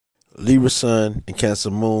Libra Sun and Cancer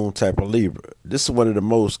Moon type of Libra. This is one of the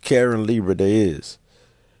most caring Libra there is,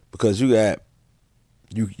 because you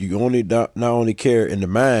only not only care in the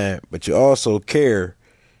mind, but you also care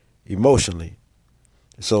emotionally.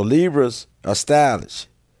 So Libras are stylish.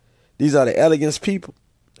 These are the elegant people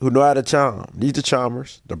who know how to charm. These are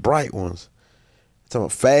charmers, the bright ones. Talking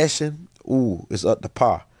about fashion, ooh, it's up to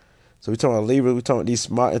par. So we talking about Libra. We talking about these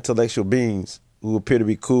smart intellectual beings who appear to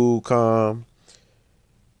be cool, calm.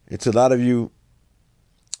 And to a lot of you, you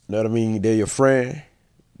know what I mean, they're your friend.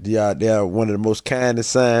 They are one of the most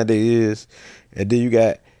kindest signs there is. And then you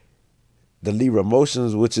got the Libra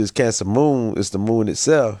emotions, which is Cancer Moon. It's the moon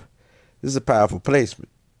itself. This is a powerful placement,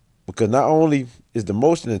 because not only is the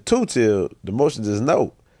motion intuitive, the motion is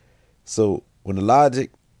no. So when the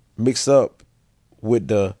logic mixed up with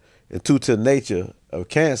the intuitive nature of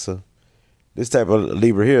Cancer, this type of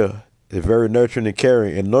Libra here is very nurturing and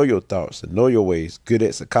caring, and know your thoughts and know your ways, good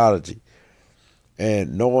at psychology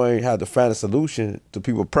and knowing how to find a solution to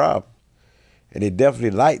people's problems. And they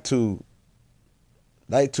definitely like to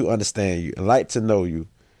understand you and like to know you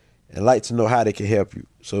and like to know how they can help you.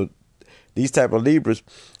 So these type of Libras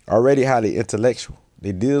are already highly intellectual.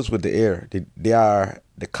 They deals with the air. They are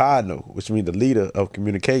the cardinal, which means the leader of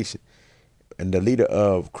communication and the leader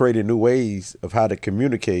of creating new ways of how to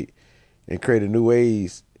communicate and creating new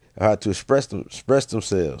ways of how to express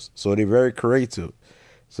themselves. So they're very creative.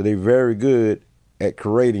 So they're very good at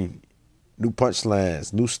creating new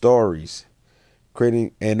punchlines, new stories,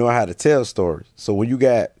 creating and know how to tell stories. So when you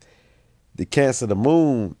got the Cancer, the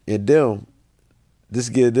moon in them, this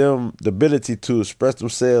gives them the ability to express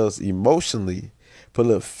themselves emotionally, put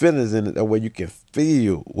little feelings in it, that way you can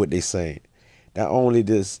feel what they're saying. Not only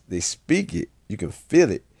does they speak it, you can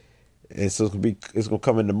feel it. And so it's gonna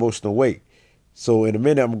come in an emotional way. So in a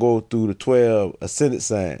minute, I'm gonna go through the 12 ascendant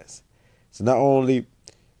signs. So not only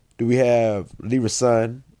do we have Libra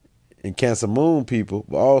Sun and Cancer Moon people,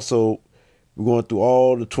 but also we're going through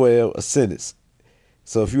all the 12 ascendants.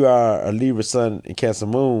 So if you are a Libra Sun and Cancer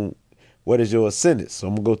Moon, what is your ascendant? So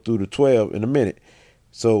I'm gonna go through the 12 in a minute.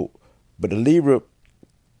 So, but the Libra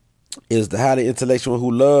is the highly intellectual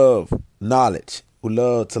who love knowledge, who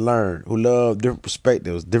love to learn, who love different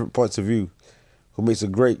perspectives, different points of view, who makes a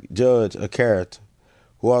great judge of character,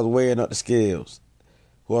 who are weighing up the scales,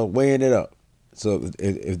 who are weighing it up. So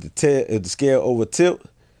if the scale over tilt,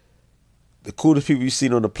 the coolest people you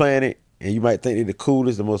seen on the planet, and you might think they're the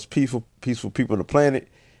coolest, the most peaceful people on the planet,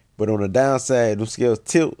 but on the downside, those scales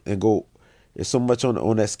tilt and go. There's so much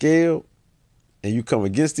on that scale, and you come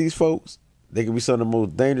against these folks, they can be some of the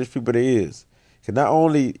most dangerous people there is. Because not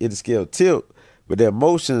only is the scale tilt, but their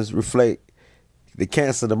emotions reflect the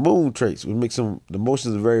Cancer, the moon traits, which makes them, the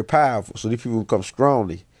emotions are very powerful. So these people come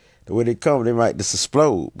strongly. The way they come, they might just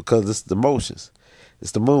explode because it's the emotions.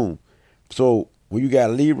 It's the moon. So when you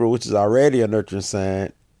got Libra, which is already a nurturing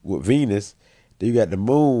sign with Venus, then you got the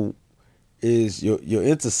moon is your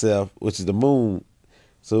inner self, which is the moon.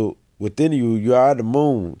 So within you, you are the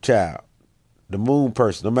moon child, the moon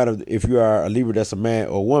person. No matter if you are a Libra that's a man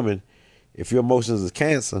or a woman, if your emotions is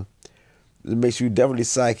Cancer, it makes you definitely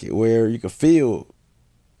psychic, where you can feel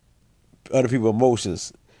other people's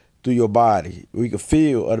emotions through your body. Where you can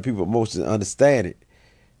feel other people's emotions and understand it.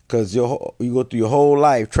 Because you go through your whole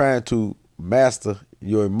life trying to master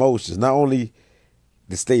your emotions. Not only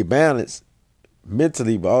to stay balanced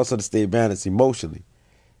mentally, but also to stay balanced emotionally.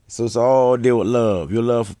 So it's all deal with love, your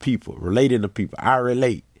love for people, relating to people. I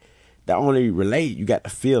relate. Not only relate, you got to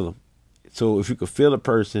feel them. So if you can feel a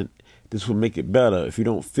person, this will make it better. If you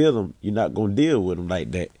don't feel them, you're not going to deal with them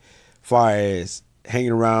like that. Far as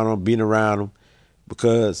hanging around them, being around them,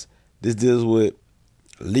 because this deals with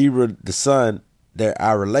Libra, the sun, that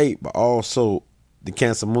I relate, but also the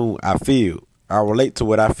Cancer moon, I feel. I relate to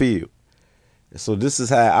what I feel. So this is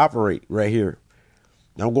how I operate right here.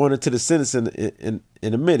 Now I'm going into the sentence in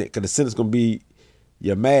a minute, because the sentence is going to be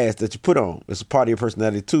your mask that you put on. It's a part of your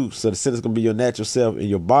personality too. So the sentence is going to be your natural self in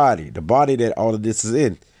your body, the body that all of this is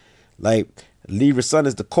in. Like Libra sun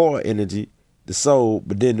is the core energy, the soul,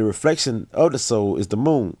 but then the reflection of the soul is the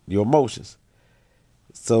moon, your emotions.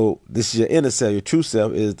 So this is your inner self, your true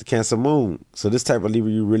self is the Cancer moon. So this type of Libra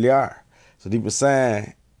you really are. So Libra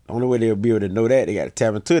sign, the only way they'll be able to know that, they got to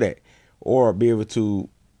tap into that or be able to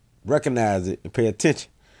recognize it and pay attention.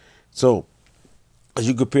 So as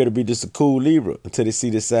you appear to be just a cool Libra until they see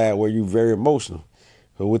this side where you're very emotional.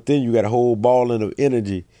 So within you got a whole balling of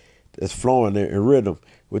energy that's flowing there in rhythm.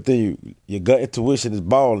 Within you, your gut intuition is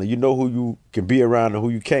balling. You know who you can be around and who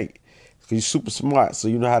you can't. Because you're super smart, so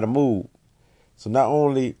you know how to move. So not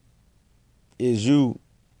only is you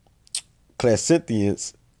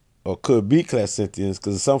clairsentience or could be clairsentience,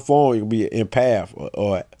 because in some form you can be an empath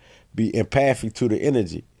or be empathic to the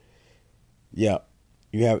energy. Yeah,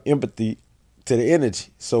 you have empathy to the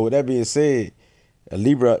energy. So with that being said, a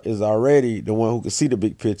Libra is already the one who can see the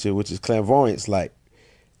big picture, which is clairvoyance like.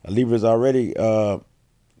 A Libra is already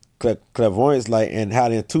clairvoyance like and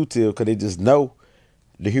highly intuitive because they just know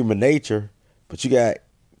the human nature. But you got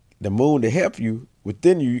the moon to help you.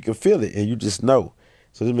 Within you, you can feel it and you just know.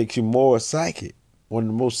 So this makes you more psychic. One of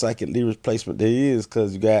the most psychic Libra placement there is,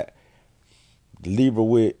 because you got the Libra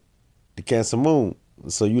with the Cancer moon.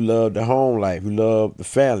 So you love the home life. You love the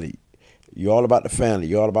family. You're all about the family.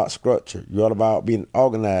 You're all about structure. You're all about being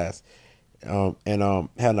organized and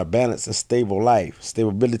having a balanced and stable life.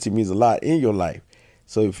 Stability means a lot in your life.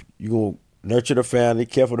 So if you're going to nurture the family,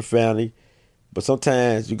 care for the family, but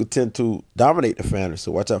sometimes you can tend to dominate the family.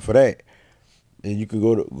 So watch out for that. And you can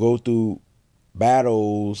go through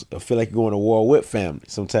battles or feel like you're going to war with family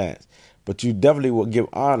sometimes. But you definitely will give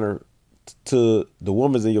honor to the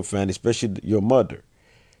women in your family, especially your mother.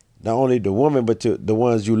 Not only the woman, but the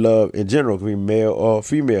ones you love in general, can be male or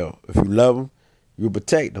female. If you love them, you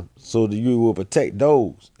protect them. So that you will protect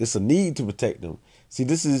those. It's a need to protect them. See,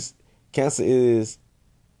 Cancer is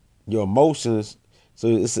your emotions. So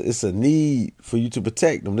it's a need for you to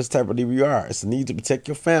protect them. This type of Libra you are. It's a need to protect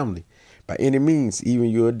your family by any means.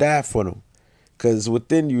 Even you'll die for them. Because it's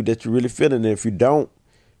within you that you're really feeling it. If you don't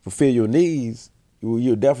fulfill your needs,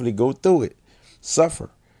 you'll definitely go through it.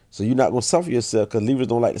 Suffer. So you're not going to suffer yourself, because Libras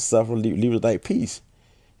don't like to suffer. Libras like peace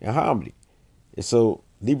and harmony. And so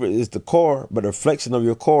Libra is the core, but the reflection of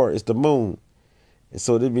your core is the moon. And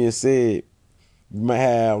so this being said, you might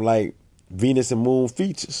have like Venus and moon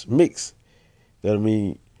features mixed. You know what I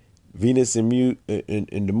mean? Venus and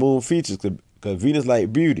the moon features, because Venus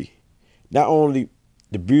like beauty. Not only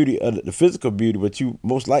the beauty of the physical beauty, but you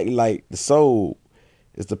most likely like the soul.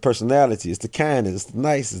 It's the personality, it's the kindness, it's the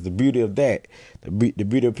nice, it's the beauty of that. The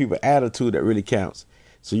beauty of people's attitude that really counts.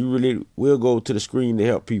 So you really will go to the screen to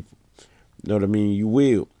help people. You know what I mean? You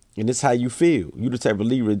will. And it's how you feel. You the type of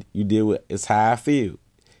Libra you deal with, it's how I feel.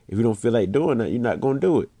 If you don't feel like doing that, you're not going to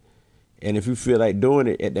do it. And if you feel like doing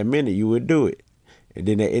it at that minute, you will do it. And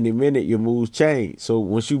then at any minute, your moods change. So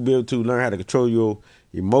once you be able to learn how to control your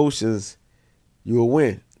emotions, you will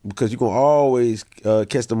win. Because you're going to always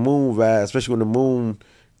catch the moon vibe, especially when the moon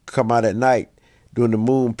come out at night, during the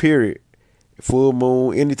moon period, full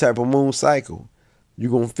moon, any type of moon cycle. You're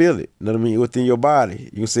going to feel it, you know what I mean, within your body.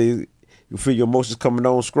 You can say, you feel your emotions coming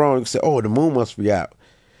on strong. You can say, oh, the moon must be out.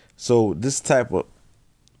 So this type of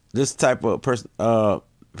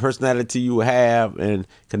personality you have and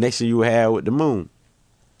connection you have with the moon.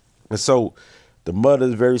 And so the mother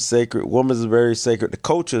is very sacred, woman is very sacred, the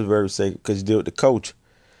culture is very sacred, because you deal with the culture.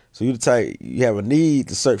 So you the type, you have a need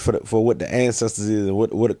to search for what the ancestors is and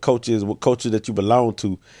what the culture is, what culture that you belong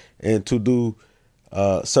to, and to do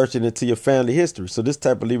searching into your family history. So this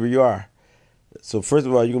type of Libra you are. So first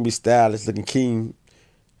of all, you're gonna be stylish, looking keen,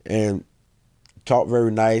 and talk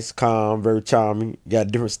very nice, calm, very charming. You got a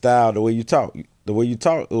different style the way you talk. The way you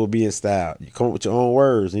talk, it will be in style. You come up with your own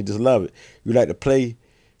words and you just love it. You like to play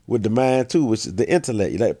with the mind too, which is the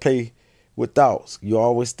intellect. You like to play with thoughts. You're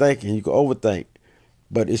always thinking. You can overthink.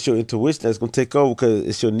 But it's your intuition that's going to take over, because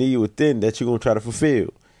it's your need within that you're going to try to fulfill.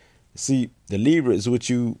 See, the Libra is what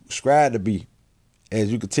you strive to be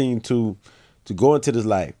as you continue to go into this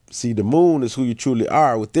life. See, the moon is who you truly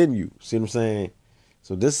are within you. See what I'm saying?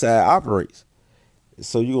 So this side operates.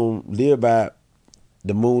 So you're going to live by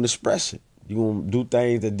the moon expression. You're going to do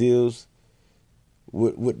things that deals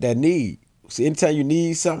with that need. See, anytime you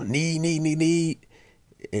need something, need,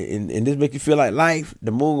 and this make you feel like life,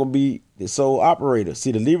 the moon gonna be the sole operator.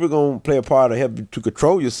 See, the Libra gonna play a part to help you to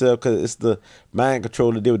control yourself, because it's the mind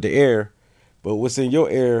control to deal with the air. But what's in your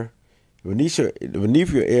air, beneath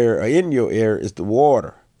your air or in your air, is the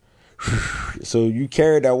water. So you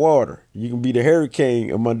carry that water. You can be the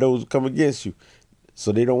hurricane among those who come against you.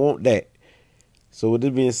 So they don't want that. So with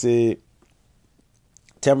this being said,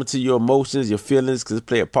 tap into your emotions, your feelings, because it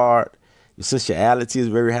play a part. Your sensuality is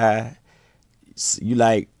very high. You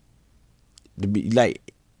like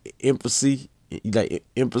empathy. You like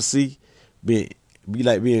empathy. Be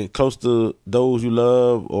like being close to those you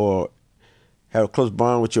love, or have a close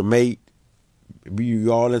bond with your mate. Be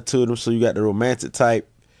you all into them. So you got the romantic type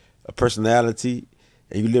of personality,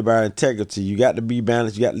 and you live by integrity. You got to be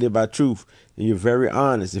balanced. You got to live by truth, and you're very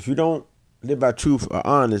honest. If you don't live by truth or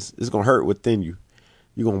honest, it's gonna hurt within you.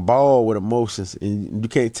 You're gonna bawl with emotions, and you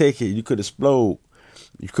can't take it. You could explode.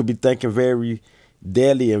 You could be thinking very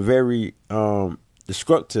deadly and very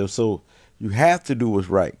destructive. So you have to do what's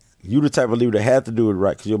right. You the type of Libra that have to do it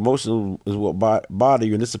right, because your emotions is what bother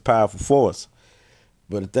you, and it's a powerful force.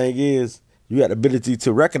 But the thing is, you got the ability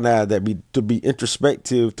to recognize that, to be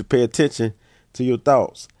introspective, to pay attention to your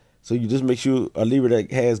thoughts. So you just make sure a Libra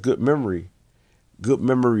that has good memory,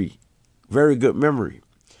 very good memory.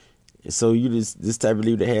 And so you this type of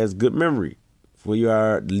Libra that has good memory, for you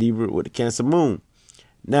are the Libra with the Cancer moon.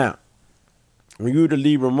 Now, when you're the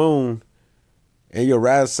Libra moon and your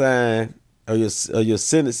rising sign or your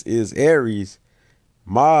ascendant is Aries,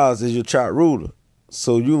 Mars is your chart ruler.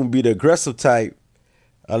 So you can be the aggressive type,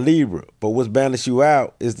 a Libra. But what's balance you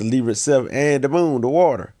out is the Libra itself and the moon, the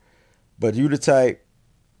water. But you the type,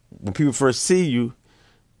 when people first see you,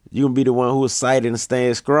 you're going to be the one who is sighted and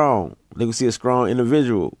stands strong. They can see a strong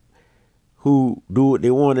individual who do what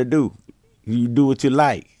they want to do. You do what you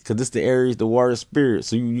like, because this the Aries, the warrior spirit.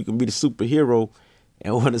 So you can be the superhero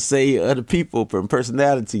and want to save other people from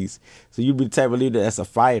personalities. So you be the type of leader that's a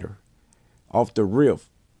fighter off the rip.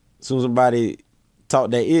 As soon as somebody talk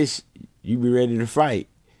that ish, you be ready to fight.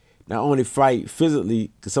 Not only fight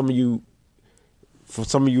physically, because some of you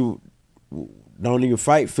don't even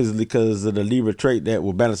fight physically because of the Libra trait that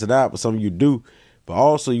will balance it out, but some of you do. But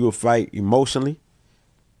also you will fight emotionally.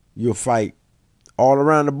 You'll fight all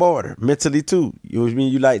around the border, mentally too. You know what I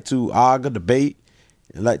mean? You like to argue, debate,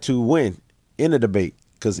 and like to win in a debate,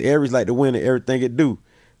 because Aries like to win in everything it do.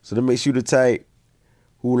 So that makes you the type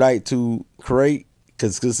who like to create,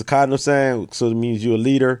 because it's a cardinal sign, so it means you're a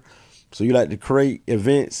leader. So you like to create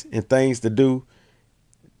events and things to do,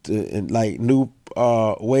 and like new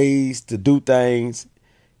ways to do things,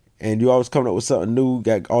 and you always coming up with something new,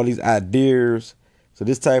 got all these ideas. So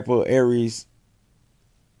this type of Aries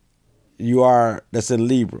you are, that's in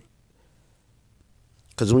Libra.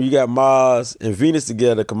 Because when you got Mars and Venus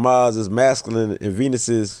together, because Mars is masculine and Venus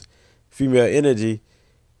is female energy,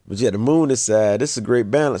 but you got the moon inside, this is a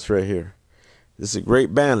great balance right here. This is a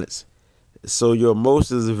great balance. So your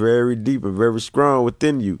emotions are very deep and very strong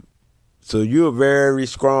within you. So you're a very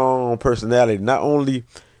strong personality, not only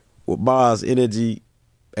with Mars energy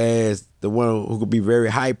as the one who could be very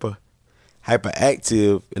hyperactive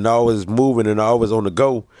and always moving and always on the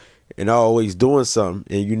go and always doing something,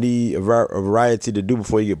 and you need a variety to do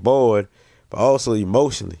before you get bored, but also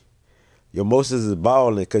emotionally. Your emotions is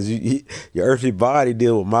balling, because your earthly body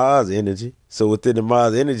deal with Mars energy. So within the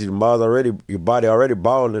Mars energy, your body already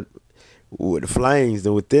balling with the flames,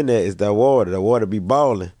 and within that is that water. The water be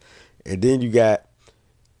balling. And then you got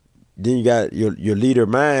your leader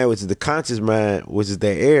mind, which is the conscious mind, which is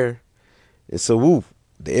that air. And so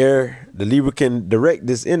the air, the Libra can direct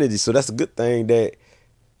this energy. So that's a good thing that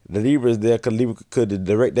the Libra is there, because Libra could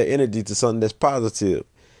direct that energy to something that's positive.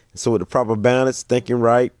 So with the proper balance, thinking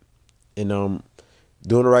right, and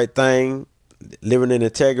doing the right thing, living in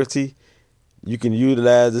integrity, you can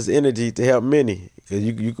utilize this energy to help many. Because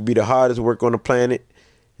you could be the hardest worker on the planet.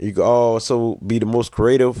 You could also be the most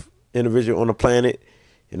creative individual on the planet,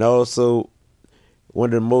 and also one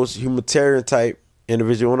of the most humanitarian type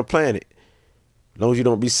individual on the planet. As long as you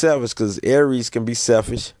don't be selfish, because Aries can be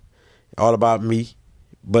selfish, all about me.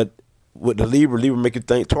 But with the Libra make you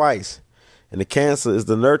think twice. And the Cancer is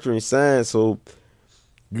the nurturing sign, so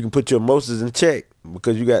you can put your emotions in check,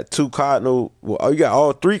 because you got you got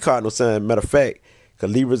all three cardinal signs, matter of fact,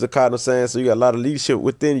 because Libra is a cardinal sign, so you got a lot of leadership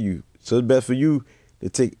within you. So it's best for you to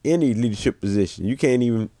take any leadership position. You can't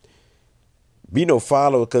even be no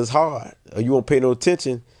follower, because it's hard, or you won't pay no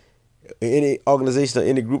attention. In any organization or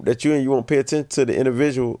any group that you're in, you won't pay attention to the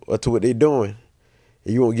individual or to what they're doing.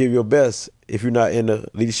 And you won't give your best if you're not in a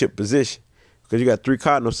leadership position, because you got three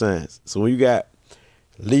cardinal signs. So when you got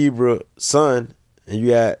Libra sun, and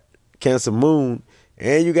you got Cancer moon,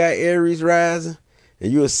 and you got Aries rising,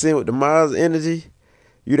 and you ascend with the Mars energy,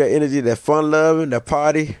 you that energy, that fun loving, that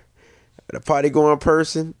party going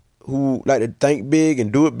person who like to think big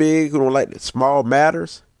and do it big, who don't like the small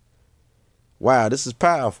matters. Wow, this is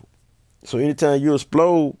powerful. So anytime you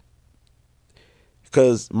explode,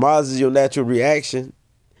 because Mars is your natural reaction,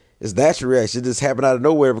 it's natural reaction. It just happened out of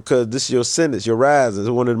nowhere, because this is your ascendant, your rising. It's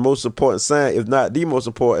one of the most important signs, if not the most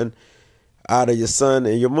important, out of your sun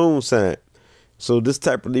and your moon sign. So this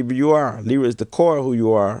type of Libra you are. Libra is the core of who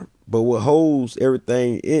you are, but what holds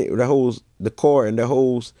everything in, that holds the core and that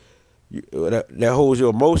holds your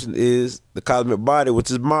emotion, is the cosmic body,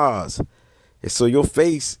 which is Mars. And so your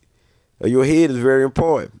face or your head is very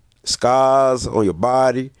important. Scars on your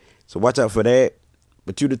body, so watch out for that.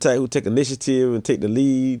 But you the type who take initiative and take the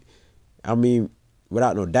lead. I mean,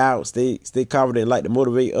 without no doubt, stay confident and like to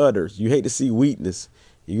motivate others. You hate to see weakness.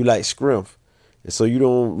 You like strength. And so you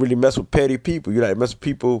don't really mess with petty people. You like to mess with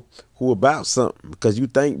people who about something, because you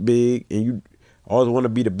think big and you always want to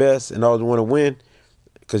be the best and always want to win,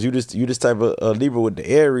 because you this type of Libra with the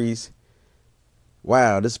Aries.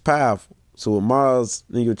 Wow, this is powerful. So with Mars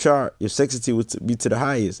in your chart, your sexuality would be to the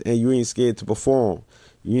highest, and you ain't scared to perform.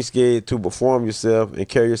 You ain't scared to perform yourself and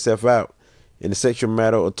carry yourself out in the sexual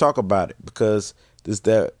matter or talk about it, because this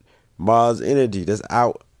that Mars energy that's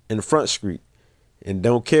out in the front street and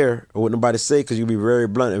don't care what nobody say, because you be very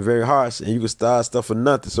blunt and very harsh, and you can start stuff for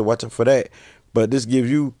nothing. So watch out for that. But this gives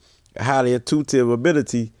you a highly intuitive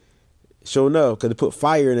ability, showing up, because it put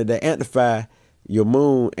fire in it that amplify your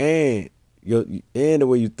moon and the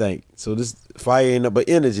way you think. So this fire ain't nothing but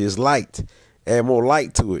energy. It's light. Add more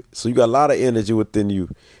light to it. So you got a lot of energy within you.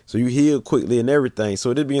 So you heal quickly and everything.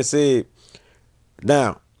 So this being said,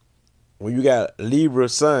 now when you got Libra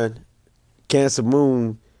sun, Cancer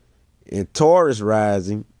moon, and Taurus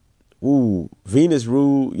rising, Venus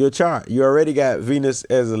rule your chart. You already got Venus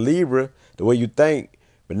as a Libra, the way you think.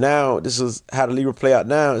 But now this is how the Libra play out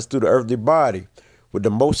now. It's through the earthly body with the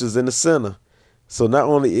emotions in the center. So not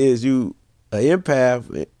only is you an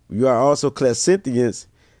empath, you are also clairsentience,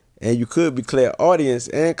 and you could be clairaudience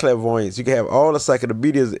and clairvoyance. You can have all the psychic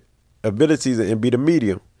abilities and be the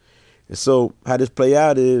medium. And so how this play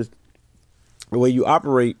out is the way you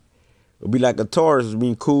operate will be like a Taurus,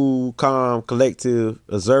 being cool, calm, collective,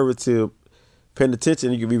 observative, paying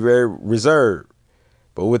attention. You can be very reserved.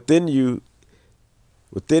 But within you,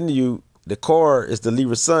 the core is the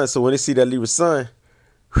Libra sun. So when they see that Libra sun,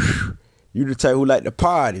 you the type who like to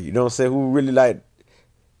party, you know what I'm saying?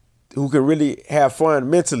 Who can really have fun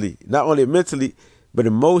mentally, not only mentally, but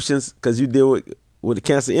emotions, because you deal with the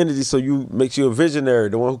Cancer energy. So you makes you a visionary,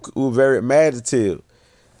 the one who very imaginative,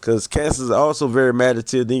 because Cancer is also very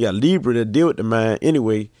imaginative. Then you got Libra that deal with the mind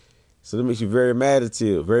anyway. So that makes you very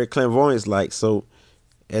imaginative, very clairvoyance-like. So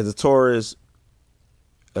as a Taurus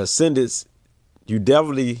ascendant, you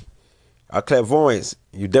definitely are clairvoyance.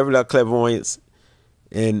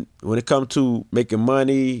 And when it comes to making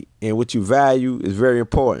money and what you value is very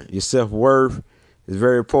important. Your self-worth is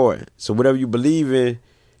very important. So whatever you believe in,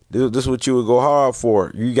 this is what you would go hard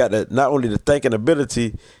for. You got not only the thinking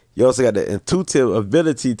ability, you also got the intuitive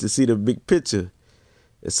ability to see the big picture.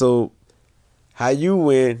 And so how you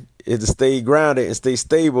win is to stay grounded and stay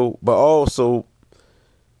stable, but also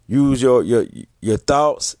use your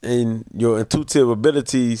thoughts and your intuitive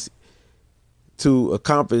abilities to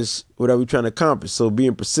accomplish whatever you're trying to accomplish. So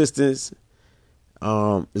being persistent is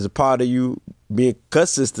a part of you. Being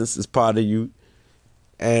consistent is part of you.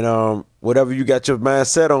 And whatever you got your mind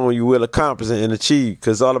set on, you will accomplish and achieve,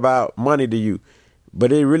 because it's all about money to you.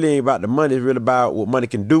 But it really ain't about the money. It's really about what money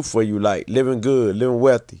can do for you, like living good, living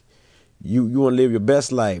wealthy. You want to live your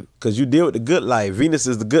best life, because you deal with the good life. Venus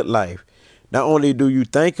is the good life. Not only do you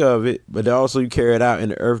think of it, but also you carry it out in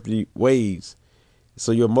the earthly ways.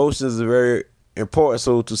 So your emotions are very important.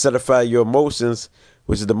 So to satisfy your emotions,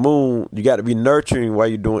 which is the moon, you got to be nurturing while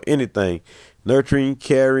you're doing anything. Nurturing,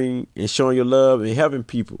 caring, and showing your love and helping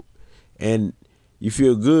people. And you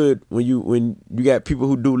feel good when you got people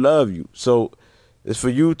who do love you. So it's for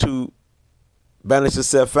you to balance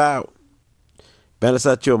yourself out, balance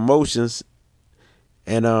out your emotions,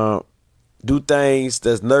 and do things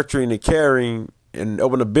that's nurturing and caring, and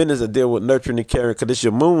open a business that deal with nurturing and caring, because it's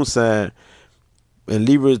your moon sign. And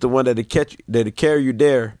Libra is the one that'll carry you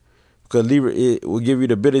there, because Libra, it will give you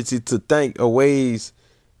the ability to think of ways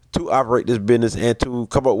to operate this business and to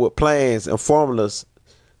come up with plans and formulas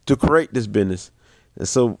to create this business. And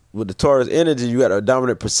so with the Taurus energy, you got a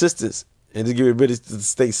dominant persistence, and to give you the ability to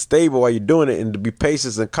stay stable while you're doing it, and to be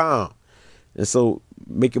patient and calm. And so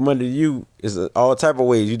making money to you is all type of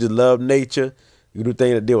ways. You just love nature. You do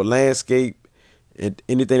things that deal with landscape, and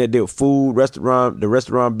anything that deal with food, the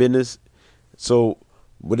restaurant business. So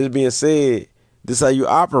with this being said, this is how you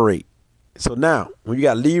operate. So now, when you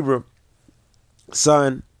got Libra,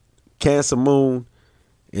 Sun, Cancer Moon,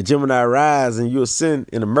 and Gemini rising, you ascend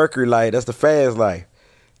in the Mercury light. That's the fast life.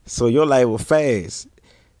 So your life will fast.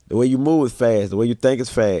 The way you move is fast. The way you think is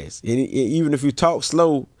fast. And even if you talk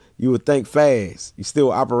slow, you would think fast. You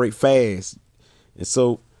still operate fast. And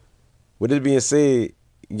so with this being said,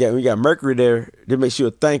 we got Mercury there. This makes you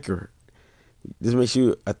a thinker. This makes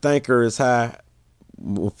you a thinker is how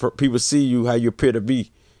people see you, how you appear to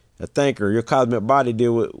be a thinker. Your cosmic body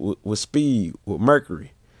deal with speed, with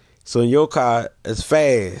Mercury. So in your car, it's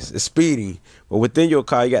fast, it's speedy. But within your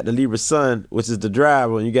car, you got the Libra sun, which is the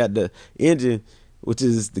driver, and you got the engine, which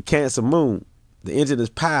is the Cancer moon. The engine is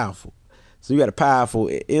powerful. So you got a powerful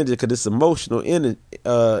engine because it's emotional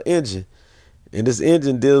engine. And this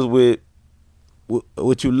engine deals with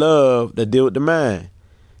what you love that deal with the mind.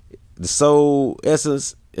 The soul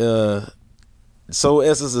essence, the soul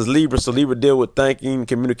essence is Libra, so Libra deal with thinking,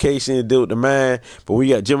 communication, deal with the mind. But when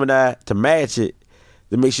you got Gemini to match it,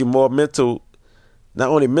 that makes you more mental. Not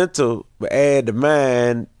only mental, but add the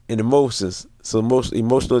mind and emotions. So most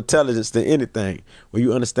emotional intelligence than anything, where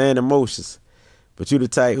you understand emotions. But you the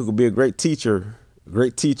type who could be a great teacher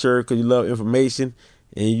because you love information,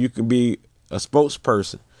 and you can be a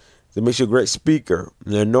spokesperson. That makes you a great speaker.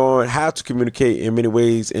 And knowing how to communicate in many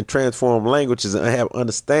ways and transform languages and have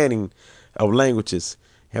understanding of languages,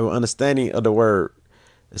 have an understanding of the word.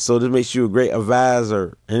 So this makes you a great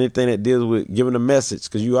advisor. Anything that deals with giving a message,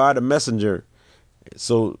 because you are the messenger.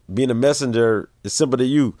 So being a messenger is simple to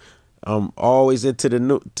you. Always into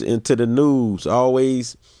the news,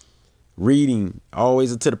 always reading,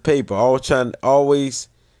 always into the paper, always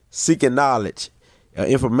seeking knowledge,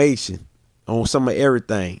 information on some of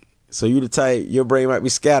everything. So you the type, your brain might be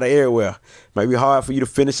scattered everywhere. Might be hard for you to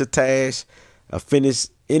finish a task or finish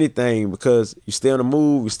anything because you stay on the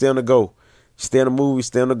move, you stay on the go. You stay on the move, you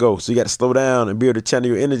stay on the go. So you got to slow down and be able to channel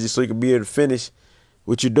your energy so you can be able to finish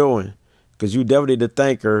what you're doing. Because you definitely the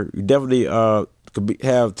thinker. You definitely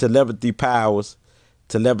have telepathy powers,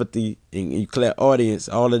 telepathy, and you clairaudience,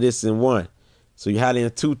 all of this in one. So you're highly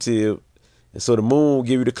intuitive. And so the moon will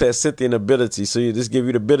give you the clairsentient ability. So you just give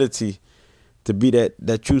you the ability to be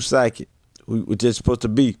that true psychic, which is supposed to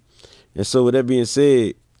be. And so with that being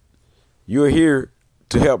said, you're here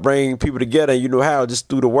to help bring people together. And you know how, just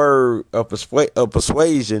through the word of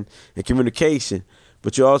persuasion and communication.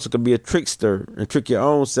 But you also can be a trickster and trick your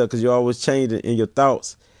own self because you're always changing in your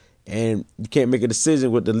thoughts. And you can't make a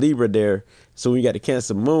decision with the Libra there. So when you got the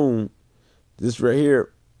Cancer moon, this right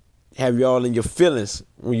here have you all in your feelings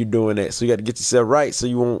when you're doing that. So you got to get yourself right so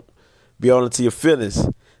you won't be all into your feelings.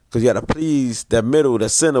 Because you got to please that middle, that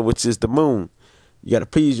center, which is the moon. You got to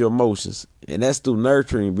please your emotions. And that's through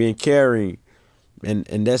nurturing, being caring. And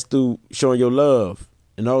that's through showing your love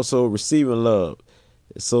and also receiving love.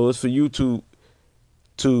 So it's for you to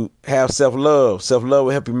have self-love. Self-love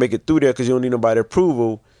will help you make it through there because you don't need nobody's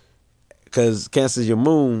approval because Cancer is your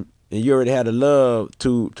moon and you already have the love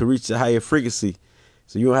to reach the higher frequency.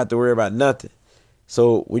 So you don't have to worry about nothing.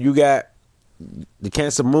 So when you got the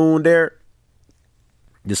Cancer moon there,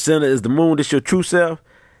 the center is the moon. This your true self.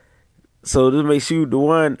 So this makes you the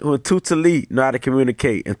one who intuitively know how to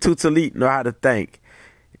communicate and intuitively know how to think.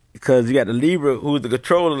 Because you got the Libra who's the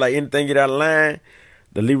controller, like anything get out of line,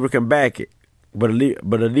 the Libra can back it. But a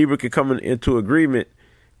Libra can come into agreement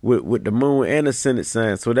with the moon and the ascendant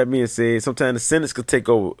sign. So that being said, sometimes the ascendants can take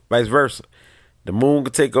over, vice versa. The moon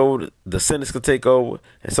can take over, the ascendants can take over,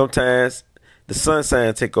 and sometimes the sun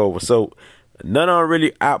sign take over. So none of them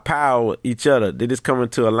really outpower each other. They just come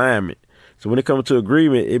into alignment. So when they come into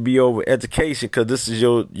agreement, it be over education because this is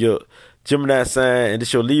your Gemini sign and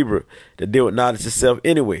this your Libra that deal with knowledge itself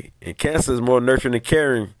anyway. And Cancer is more nurturing and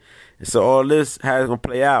caring. And so all this, how it's going to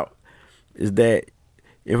play out, is that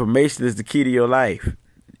information is the key to your life.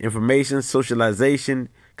 Information, socialization,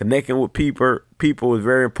 connecting with people is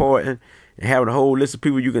very important, and having a whole list of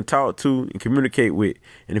people you can talk to and communicate with.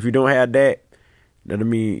 And if you don't have that, you know what I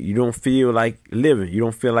mean, you don't feel like living. You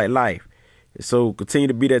don't feel like life. And so continue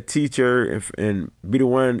to be that teacher and be the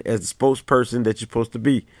one as the spokesperson that you're supposed to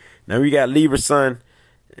be. Now we got Libra sun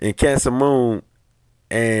and Cancer moon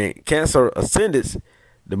and Cancer ascendants.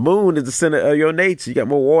 The moon is the center of your nature. You got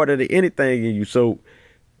more water than anything in you. So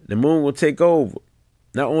the moon will take over.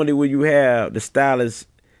 Not only will you have the stylish,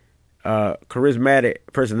 charismatic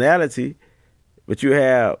personality, but you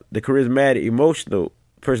have the charismatic, emotional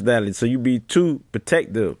personality. So you be too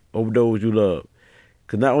protective over those you love.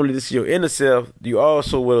 Because not only this is your inner self, you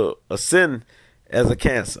also will ascend as a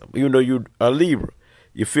Cancer. Even though you're a Libra,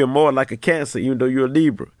 you feel more like a Cancer even though you're a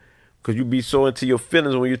Libra. Because you be so into your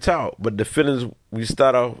feelings when you talk. But the feelings, when you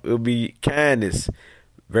start off, it'll be kindness.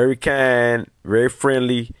 Very kind, very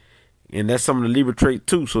friendly. And that's some of the Libra trait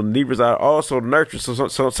too. So Libras are also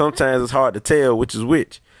nurturers. So sometimes it's hard to tell which is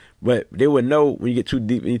which. But they would know when you get too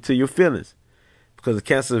deep into your feelings. Because the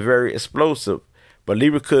Cancer is very explosive. But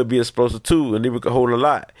Libra could be explosive too. And Libra could hold a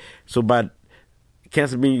lot. So by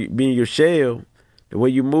Cancer being your shell, the way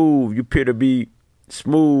you move, you appear to be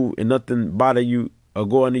smooth and nothing bother you or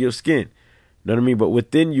go under your skin. You know what I mean? But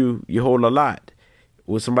within you, you hold a lot.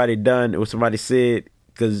 What somebody done, what somebody said,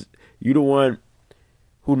 because you the one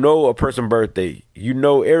who know a person's birthday. You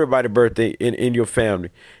know everybody's birthday in your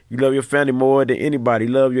family. You love your family more than anybody.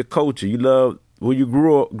 You love your culture. You love where you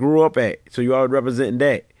grew up at. So you all representing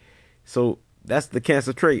that. So that's the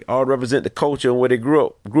Cancer trait. All represent the culture and where they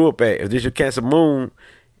grew up at. If this your Cancer moon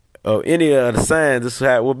or any of the signs, this is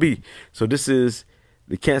how it will be. So this is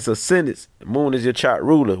the Cancer ascendants. The moon is your chart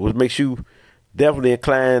ruler, which makes you definitely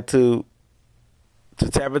inclined to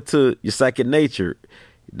to tap into your psychic nature.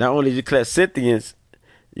 Not only you clairsentience,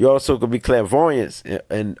 you also could be clairvoyance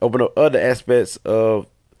and open up other aspects of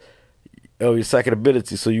your psychic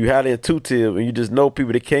ability. So you highly intuitive and you just know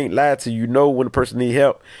people that can't lie to you. You know when a person need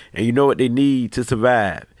help and you know what they need to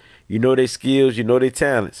survive. You know their skills, you know their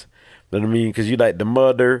talents. You know what I mean? Because you like the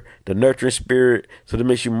mother, the nurturing spirit. So that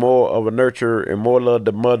makes you more of a nurturer and more love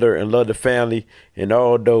the mother and love the family and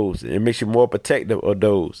all those. It makes you more protective of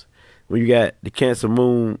those. When you got the Cancer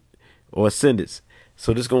moon or ascendants.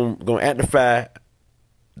 So this gonna amplify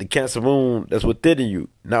the Cancer moon that's within you.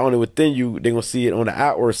 Not only within you, they're going to see it on the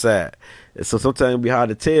outward side. And so sometimes it'll be hard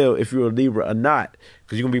to tell if you're a Libra or not,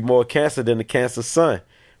 because you're going to be more Cancer than the Cancer sun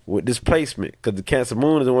with this placement, because the Cancer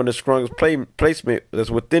moon is one of the strongest placement that's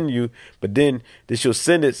within you. But then this your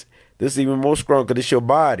ascendants, this is even more strong because this your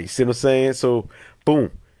body. See what I'm saying? So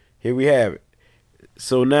boom, here we have it.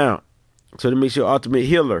 So now, so that makes you ultimate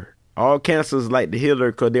healer. All Cancers like the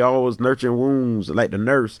healer because they always nurturing wounds, like the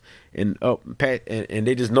nurse, and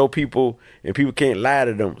they just know people, and people can't lie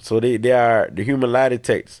to them. So they are the human lie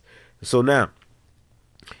detectors. So now,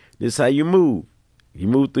 this is how you move. You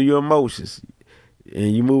move through your emotions,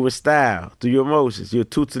 and you move in style through your emotions. You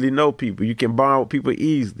totally know people. You can bond with people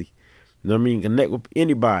easily. You know what I mean? Connect with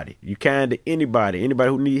anybody. You kind to anybody. Anybody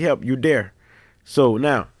who need help, you there. So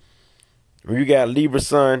now, when you got Libra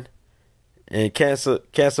sun and Cancer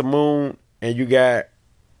moon, and you got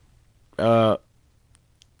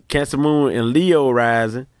Cancer moon and Leo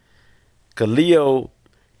rising, because Leo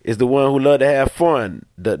is the one who love to have fun,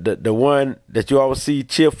 the one that you always see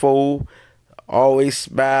cheerful, always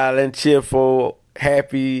smiling, cheerful,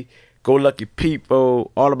 happy, go lucky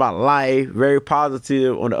people, all about life, very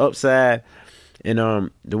positive on the upside, and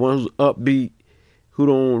the one who's upbeat, who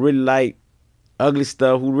don't really like ugly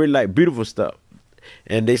stuff, who really like beautiful stuff.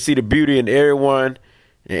 And they see the beauty in everyone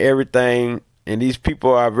and everything. And these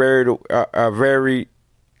people are very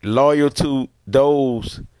loyal to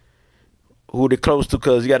those who they're close to,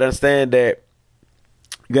 because you gotta understand that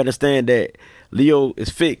Leo is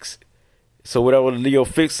fixed. So whatever Leo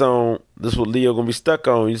fixed on, this is what Leo gonna be stuck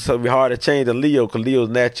on. It's gonna be hard to change a Leo, because Leo's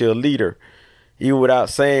naturally a leader. Even without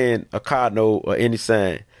saying a cardinal or any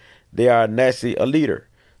sign, they are naturally a leader.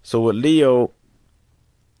 So with Leo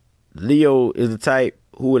is the type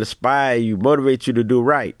who would inspire you, motivate you to do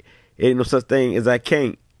right. It ain't no such thing as I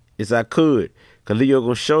can't, it's I could. Because Leo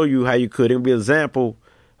gonna show you how you could. It gonna be an example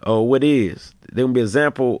of what is. They're gonna be an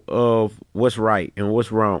example of what's right and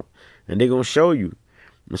what's wrong. And they're gonna show you.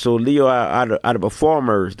 And so Leo are the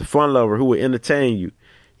performers, the fun lover who will entertain you.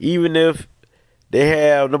 Even if they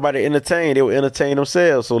have nobody to entertain, they will entertain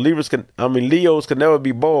themselves. So Leos can never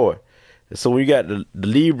be bored. And so when you got the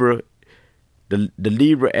Libra, the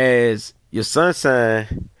Libra as your sun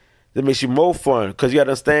sign, that makes you more fun, because you got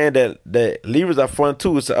to understand that Libras are fun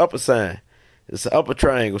too. It's an upper sign. It's an upper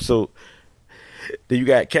triangle. So then you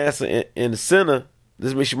got Cancer in the center.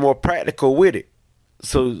 This makes you more practical with it.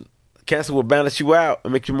 So Cancer will balance you out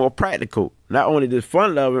and make you more practical. Not only the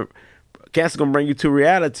fun loving, Cancer going to bring you to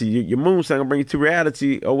reality. Your moon sign going to bring you to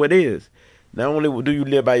reality of what is. Not only do you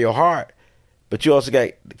live by your heart, but you also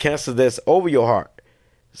got the Cancer that's over your heart.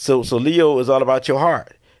 So Leo is all about your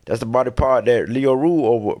heart. That's the body part that Leo rule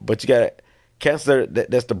over. But you got Cancer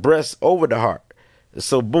that's the breast over the heart.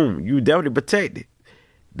 So boom, you definitely protected.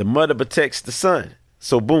 The mother protects the son.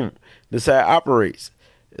 So boom, this is how it operates.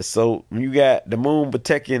 So when you got the moon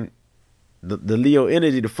protecting the Leo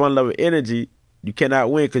energy, the fun loving energy, you cannot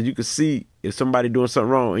win, because you can see if somebody doing something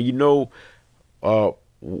wrong, and you know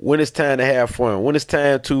when it's time to have fun, when it's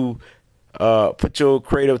time to put your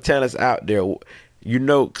creative talents out there. You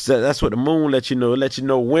know, because that's what the moon lets you know. It lets you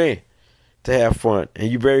know when to have fun.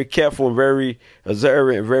 And you're very careful and very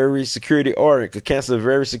observant and very security oriented, because Cancer is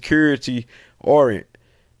very security oriented.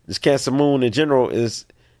 This Cancer moon in general is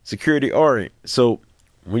security oriented. So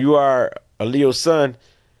when you are a Leo sun,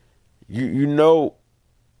 you know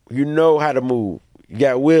how to move. You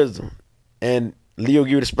got wisdom. And Leo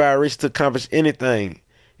give you the inspiration to accomplish anything,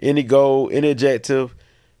 any goal, any objective.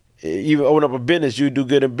 Even open up a business, you do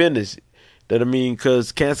good in business. That I mean,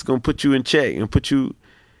 because Cancer gonna put you in check and put you,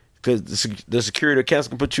 because the security of Cancer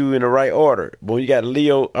can put you in the right order. But when you got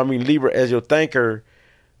Libra as your thinker,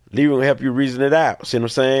 Libra will help you reason it out. See what I'm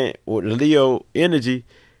saying? With the Leo energy,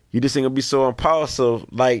 you just ain't gonna be so impulsive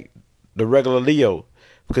like the regular Leo,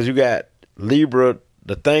 because you got Libra,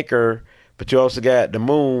 the thinker, but you also got the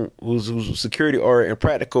moon, who's security oriented and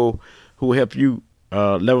practical, who will help you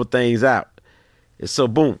level things out. And so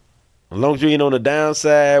boom. As long as you ain't on the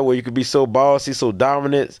downside where you could be so bossy, so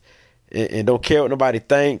dominant, and don't care what nobody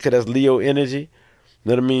think, because that's Leo energy, you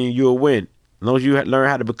know what I mean, you'll win. As long as you learn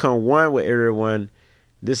how to become one with everyone,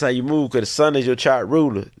 This how you move, because the sun is your chart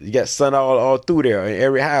ruler. You got sun all through there in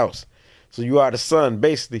every house. So you are the sun,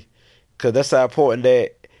 basically, because that's how important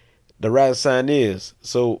that the rising sign is.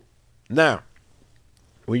 So now,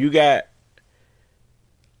 when you got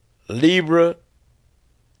Libra,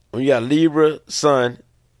 sun,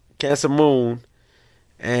 Cancer moon,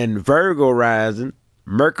 and Virgo rising,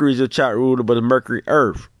 Mercury is your chart ruler, but it's Mercury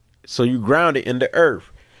earth. So you grounded in the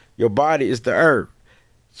earth. Your body is the earth.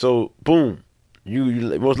 So boom.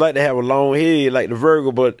 You most likely have a long head like the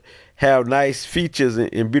Virgo, but have nice features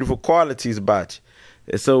and beautiful qualities about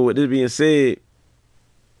you. And so with this being said,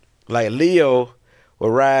 like Leo will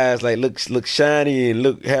rise, like look shiny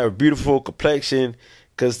and have a beautiful complexion,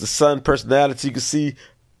 because the sun personality, you can see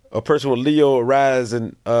a person with Leo will rise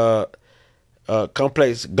and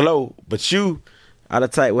complex glow. But you are the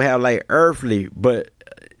type will have like earthly, but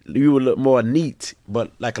you will look more neat,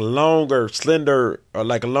 but like a longer, slender, or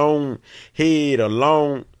like a long head, a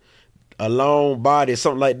long body,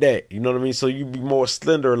 something like that. You know what I mean? So you be more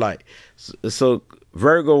slender, like. So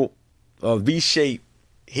Virgo, V-shape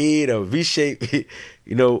head or V-shape,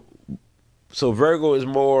 you know. So Virgo is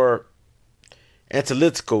more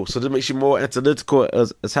analytical. So this makes you more analytical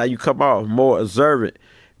as how you come off, more observant,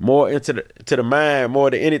 more into the mind, more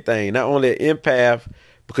than anything. Not only an empath,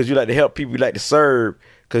 because you like to help people, you like to serve.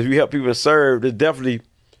 Because if you help people and serve, this definitely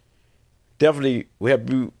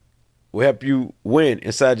will help you win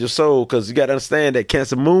inside your soul. Because you got to understand that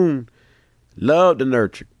Cancer moon love to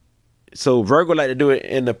nurture. So Virgo like to do it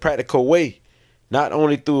in a practical way, not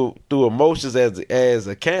only through emotions as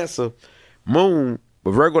a Cancer moon,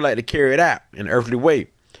 but Virgo like to carry it out in an earthly way.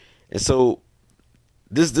 And so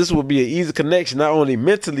this will be an easy connection, not only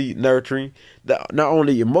mentally nurturing, not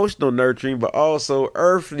only emotional nurturing, but also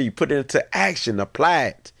earthly, put it into action, apply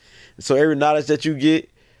it. So every knowledge that you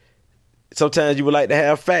get, sometimes you would like to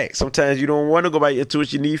have facts. Sometimes you don't want to go by your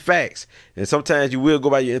intuition, you need facts. And sometimes you will go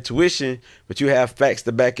by your intuition, but you have facts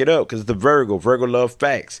to back it up, because it's the Virgo. Virgo love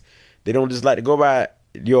facts. They don't just like to go by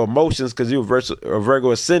your emotions, because you're a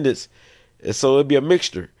Virgo ascendant. And so it'll be a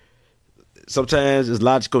mixture. Sometimes it's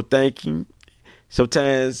logical thinking.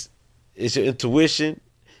 Sometimes it's your intuition,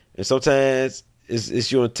 and sometimes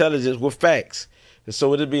it's your intelligence with facts. And so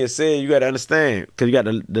with it being said, you got to understand, because you got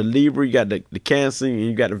the Libra, you got the Cancer, and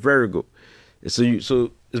you got the Virgo. And so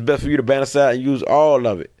it's best for you to balance out and use all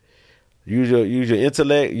of it. Use your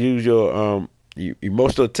intellect, use your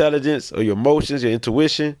emotional intelligence, or your emotions, your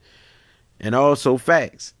intuition, and also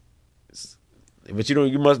facts. But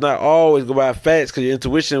you must not always go by facts, because your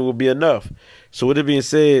intuition will be enough. So with it being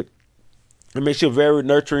said, it makes you a very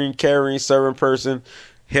nurturing, caring, serving person,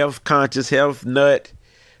 health conscious, health nut,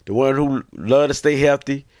 the one who love to stay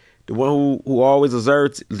healthy, the one who always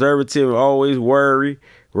observative, always worry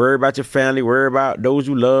about your family, worry about those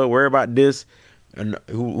you love, worry about this, and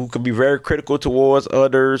who can be very critical towards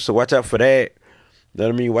others. So watch out for that. You know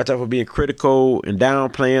what I mean? Watch out for being critical and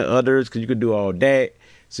downplaying others, because you can do all that.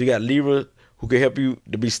 So you got Libra, who can help you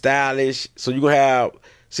to be stylish. So you're going to have,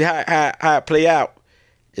 see how it play out.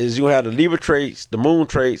 Is you have the Libra traits, the moon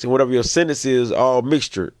traits, and whatever your ascendant is, all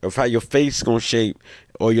mixture of how your face is going to shape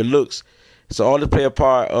or your looks. So all this play a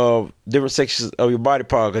part of different sections of your body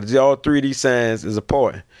part, because all three of these signs is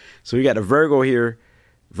important. So you got the Virgo here.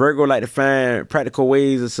 Virgo like to find practical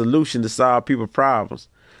ways and solutions to solve people's problems.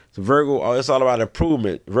 So Virgo, it's all about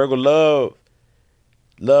improvement. Virgo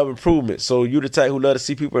love improvement. So you the type who love to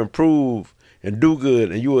see people improve and do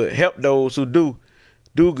good, and you will help those who do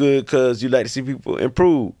good, because you like to see people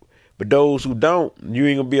improve. But those who don't, you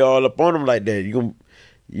ain't gonna be all up on them like that. You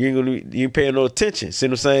ain't paying no attention. See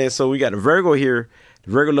what I'm saying? So we got the Virgo here.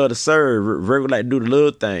 The Virgo love to serve. Virgo like to do the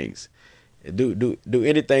little things. Do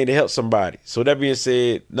anything to help somebody. So that being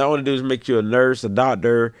said, not only does it make you a nurse, a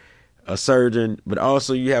doctor, a surgeon, but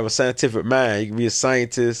also you have a scientific mind. You can be a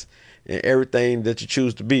scientist in everything that you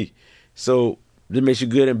choose to be. So this makes you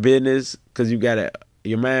good in business, because you got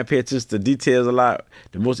your mind pay attention to details a lot.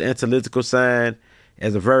 The most analytical sign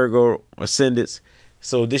as a Virgo ascendant.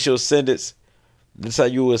 So this your ascendant. This how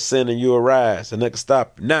you ascend and you arise. And that can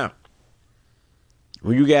stop. Now,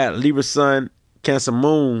 when you got Libra sun, Cancer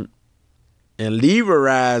moon, and Libra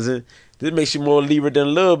rising, this makes you more Libra than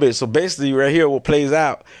a little bit. So basically right here what plays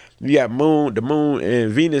out, you got the moon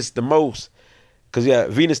and Venus the most. Because you got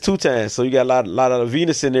Venus 2 times. So you got a lot of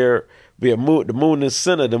Venus in there. We have the moon in the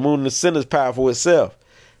center. The moon in the center is powerful itself.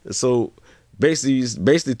 So basically, it's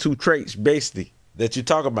basically two traits, basically, that you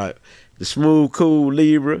talk about. The smooth, cool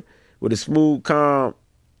Libra with a smooth, calm,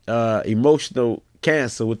 emotional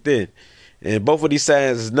Cancer within. And both of these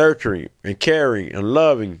signs is nurturing and caring and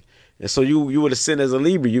loving. And so you would ascend as a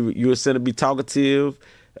Libra. You ascend to be talkative,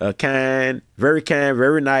 kind,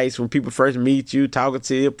 very nice when people first meet you,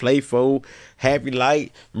 talkative, playful, happy,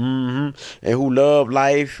 light, and who love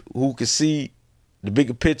life, who can see the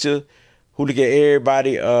bigger picture, who look at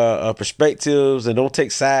everybody perspectives and don't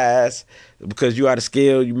take sides, because you out of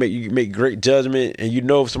scale. You make great judgment, and you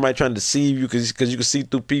know if somebody trying to deceive you, because you can see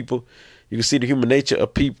through people, you can see the human nature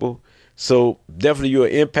of people. So definitely you're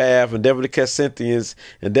an empath, and definitely clairsentient,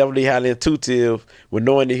 and definitely highly intuitive with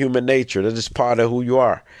knowing the human nature. That's just part of who you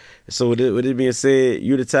are. So with it being said,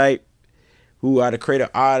 you're the type who are the creative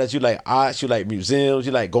artists. You like arts, you like museums,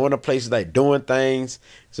 you like going to places, like doing things.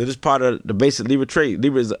 So this part of the basic Libra trait.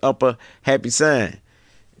 Libra is the upper happy sign,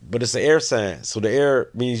 but it's an air sign. So the air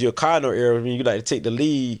means you're a cardinal air. I mean, you like to take the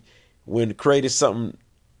lead when creating something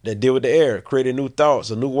that deal with the air, creating new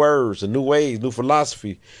thoughts, or new words, or new ways, new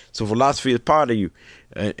philosophy. So philosophy is part of you,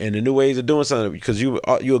 and the new ways of doing something, because you're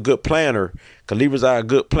a good planner. Because Libras are a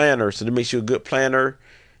good planner, so that makes you a good planner,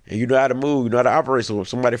 and you know how to move, you know how to operate. So if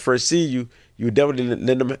somebody first see you, you definitely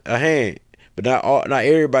lend them a hand, but not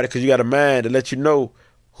everybody, because you got a mind to let you know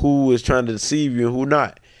who is trying to deceive you and who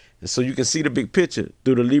not. And so you can see the big picture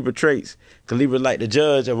through the Libra traits, because Libra is like the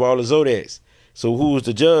judge of all the zodiacs. So who's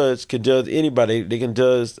the judge can judge anybody. They can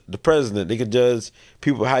judge the president. They can judge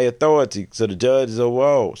people with high authority. So the judge is over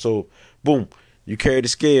all. So boom, you carry the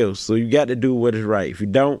scales. So you got to do what is right. If you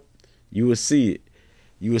don't, you will see it.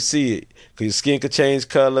 You will see it, because your skin could change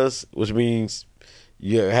colors, which means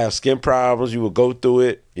you have skin problems. You will go through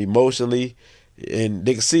it emotionally, and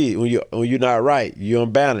they can see it when you're not right. You're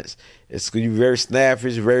unbalanced. It's because you're very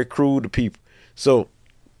snappish, very cruel to people. So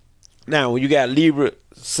now when you got Libra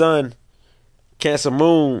Sun, Cancer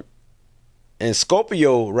Moon, and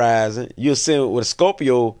Scorpio rising, you'll see with a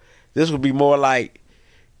Scorpio, this would be more like,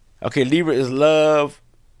 okay, Libra is love,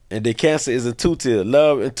 and then Cancer is intuitive,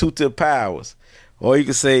 love, intuitive powers. Or you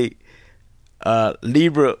can say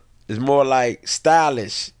Libra is more like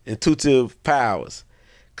stylish, intuitive powers,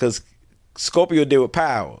 because Scorpio deal with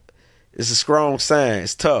power. It's a strong sign.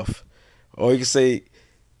 It's tough. Or you can say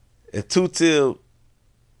intuitive.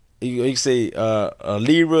 You can say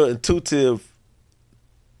Libra, intuitive,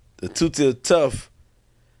 tough,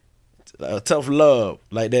 tough love,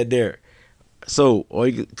 like that there. So, or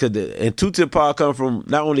because the intuitive power come from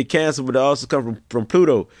not only Cancer, but it also come from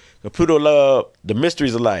Pluto. Pluto love the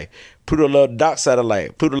mysteries of life. Pluto love the dark side of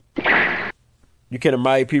life. Pluto, you can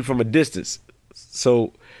admire people from a distance.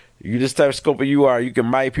 So you this type of Scorpio you are, you can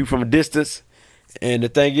admire people from a distance. And the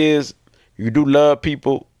thing is, you do love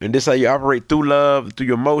people, and this is how you operate through love, through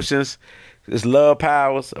your emotions. It's love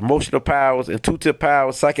powers, emotional powers, intuitive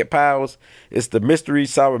powers, psychic powers. It's the mystery,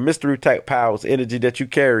 solving mystery type powers, energy that you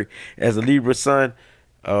carry as a Libra Sun,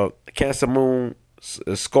 Cancer Moon,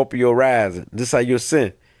 Scorpio rising. This is how you're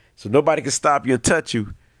sent. So nobody can stop you and touch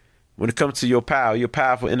you when it comes to your power. You're a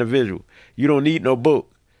powerful individual. You don't need no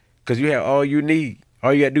book, because you have all you need.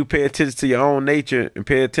 All you got to do is pay attention to your own nature, and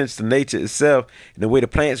pay attention to nature itself and the way the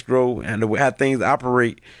plants grow and the way how things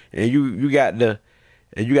operate. And you got the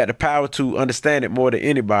power to understand it more than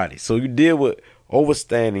anybody. So you deal with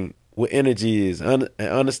understanding what energy is, and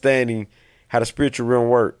understanding how the spiritual realm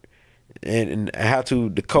work, and how to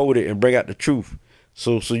decode it and bring out the truth.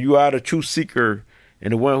 So you are the truth seeker,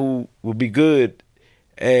 and the one who will be good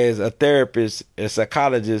as a therapist, a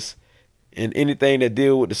psychologist, and anything that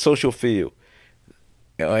deal with the social field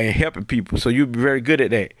and helping people. So you'll be very good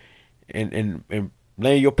at that, and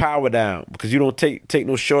laying your power down, because you don't take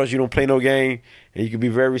no shorts, you don't play no game, and you can be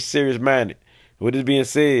very serious minded. With this being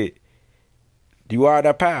said, you are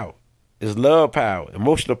that power. It's love power,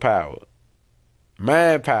 emotional power,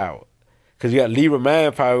 mind power. Because you got Libra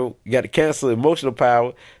mind power, you got the Cancer emotional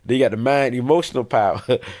power, then you got the mind emotional power,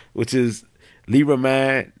 which is Libra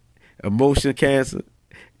mind, emotion, Cancer,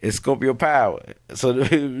 and Scorpio power. So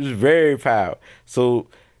it's very powerful. So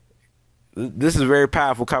this is a very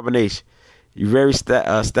powerful combination. You're very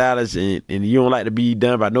stylish, and you don't like to be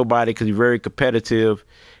done by nobody, because you're very competitive.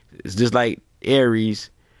 It's just like Aries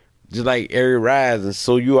rising.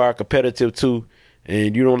 So you are competitive too,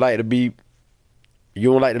 and you don't like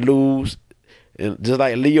to lose. And just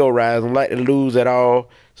like Leo rising, don't like to lose at all.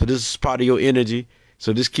 So this is part of your energy.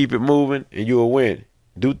 So just keep it moving, and you'll win.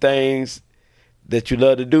 Do things that you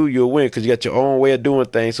love to do, you'll win, because you got your own way of doing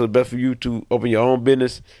things. So it's best for you to open your own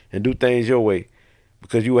business and do things your way,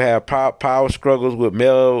 because you will have power struggles with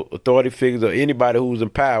male authority figures, or anybody who's in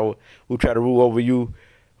power who try to rule over you,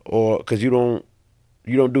 or because you don't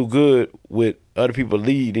do good with other people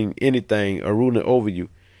leading anything or ruling over you,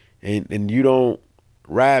 and you don't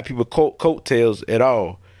ride people coattails at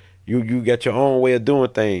all. You got your own way of doing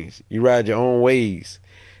things. You ride your own ways.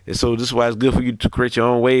 And so this is why it's good for you to create your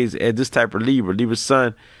own ways as this type of Libra. Libra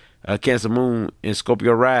Sun, Cancer Moon, and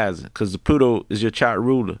Scorpio rising. Because the Pluto is your chart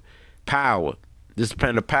ruler. Power. This is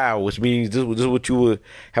planet of power, which means this is what you would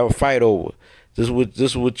have a fight over. This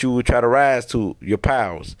is what you would try to rise to, your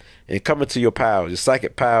powers. And coming to your powers, your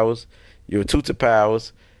psychic powers, your intuitive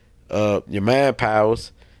powers, your mind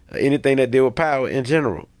powers, anything that deal with power in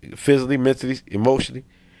general, physically, mentally, emotionally.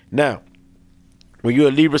 Now, when you're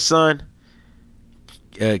a Libra Sun,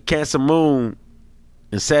 Cancer Moon,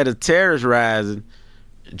 and Sagittarius rising,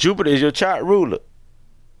 Jupiter is your chart ruler.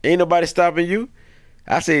 Ain't nobody stopping you.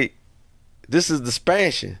 I say, this is the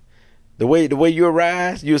expansion. The way you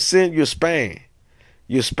rise, you ascend, you expand.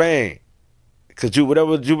 You expand. Because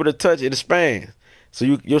whatever Jupiter touch, it expands.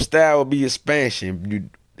 So your style will be expansion.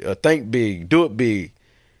 You think big, do it big.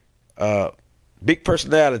 Big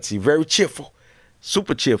personality, very cheerful,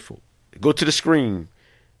 super cheerful. Go to the screen.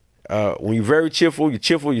 When you're very cheerful, you're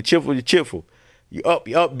cheerful, you're cheerful, you're cheerful. You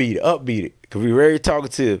upbeat it. Because you're very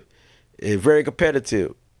talkative, and very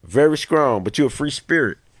competitive, very strong, but you're a free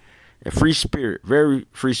spirit. And free spirit, very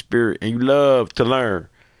free spirit, and you love to learn.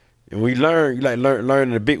 And when you learn, you like learn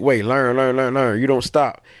in a big way. Learn. You don't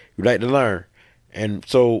stop. You like to learn. And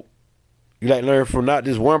so you like to learn from not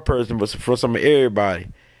just one person, but from some of everybody.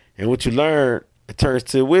 And what you learn, it turns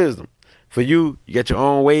to wisdom. For you, you got your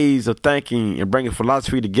own ways of thinking and bringing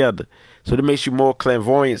philosophy together. So that makes you more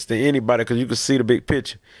clairvoyant than anybody because you can see the big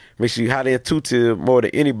picture. Makes you highly intuitive more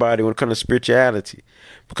than anybody when it comes to spirituality.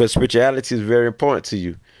 Because spirituality is very important to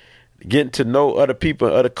you. Getting to know other people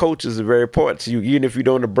and other cultures is very important to you. Even if you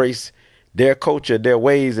don't embrace their culture, their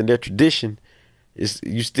ways, and their tradition,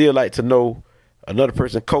 you still like to know another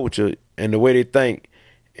person's culture and the way they think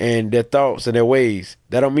and their thoughts and their ways.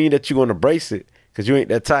 That don't mean that you're going to embrace it because you ain't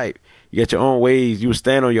that type. You got your own ways. You will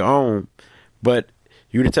stand on your own. But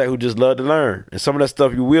you're the type who just love to learn. And some of that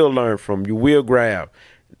stuff you will learn from. You will grab.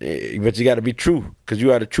 But you got to be true because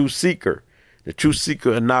you are the true seeker. The true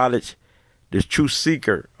seeker of knowledge. This true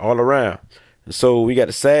seeker all around. And so we got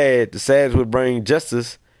the Sag. The Sags would bring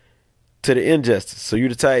justice to the injustice. So you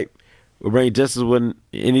the type will bring justice when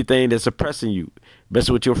anything that's oppressing you,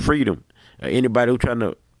 messing with your freedom, or anybody who trying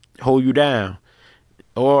to hold you down,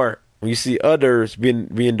 or when you see others being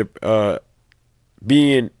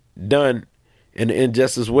done in the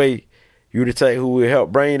injustice way, you the type who will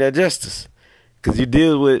help bring that justice, because you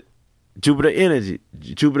deal with Jupiter energy.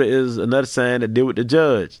 Jupiter is another sign that deal with the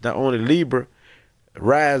judge. Not only Libra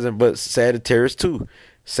rising, but Sagittarius too.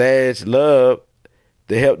 Sag love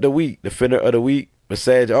to help the weak, defender of the weak, but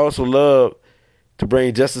Sag also love to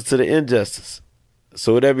bring justice to the injustice.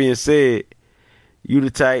 So with that being said, you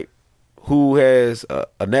the type who has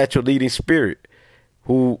a natural leading spirit,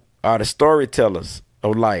 who are the storytellers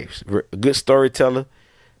of life. A good storyteller,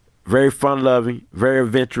 very fun-loving, very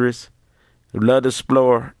adventurous, who love to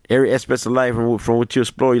explore every aspect of life, and from what you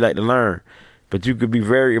explore, you like to learn. But you could be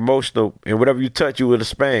very emotional, and whatever you touch, you will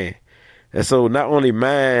expand. And so not only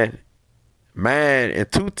mind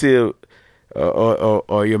intuitive,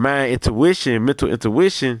 or your mind intuition, mental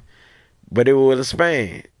intuition, but it will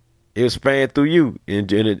expand. It will expand through you in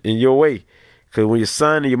your way. Because when your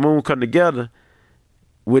sun and your moon come together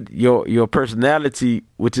with your personality,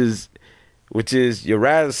 which is your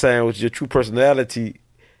rising sign, which is your true personality,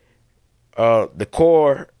 the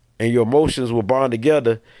core and your emotions will bond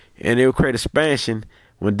together, and it will create expansion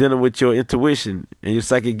when dealing with your intuition and your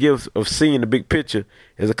psychic gifts of seeing the big picture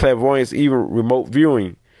as a clairvoyance, even remote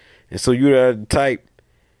viewing. And so you're the type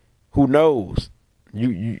who knows.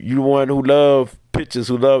 You the one who love pictures,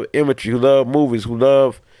 who love imagery, who love movies, who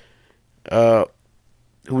love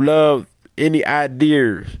any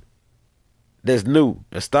ideas that's new,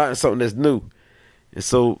 or starting something that's new. And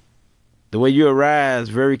so the way you arise,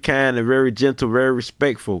 very kind and very gentle, very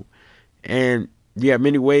respectful. And you have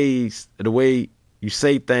many ways, the way you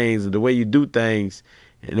say things and the way you do things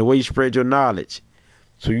and the way you spread your knowledge.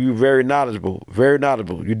 So you're very knowledgeable, very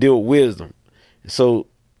knowledgeable. You deal with wisdom. So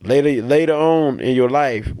later on in your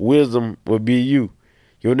life, wisdom will be you.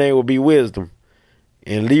 Your name will be wisdom.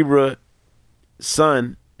 And Libra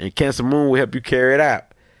Sun and Cancer Moon will help you carry it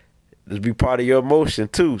out. This be part of your emotion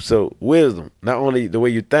too. So wisdom, not only the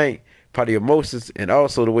way you think, part of your emotions, and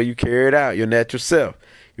also the way you carry it out, your natural self.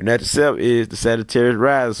 Your natural self is the Sagittarius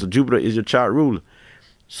rising, so Jupiter is your chart ruler.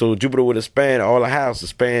 So Jupiter would expand all the houses,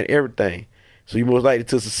 expand everything. So you're most likely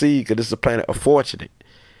to succeed because this is a planet of fortune,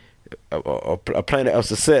 a planet of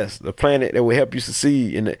success, the planet that will help you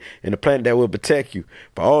succeed, and the planet that will protect you.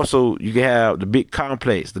 But also you can have the big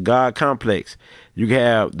complex, the God complex. You can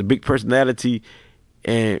have the big personality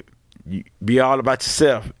and be all about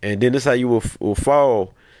yourself. And then this is how you will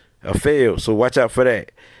fall or fail. So watch out for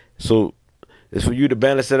that. So it's for you to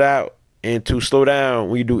balance it out and to slow down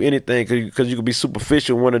when you do anything, because you can be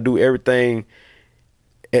superficial and want to do everything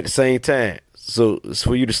at the same time. So it's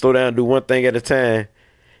for you to slow down and do one thing at a time,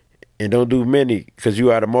 and don't do many, because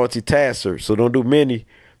you are the multitasker. So don't do many,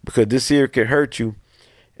 because this here can hurt you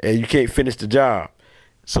and you can't finish the job.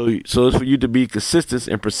 So it's for you to be consistent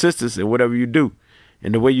and persistent in whatever you do.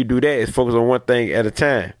 And the way you do that is focus on one thing at a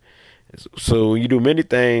time. So when you do many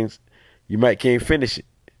things, you might can't finish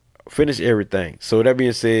everything. So that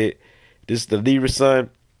being said, this is the Libra Sun,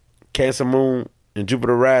 Cancer Moon, and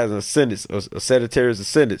Jupiter Rising Ascendants, or Sagittarius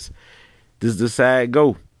Ascendants. This is how it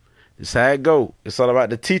go. This is how it go. It's all about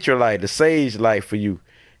the teacher life, the sage life for you.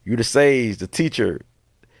 You the sage, the teacher.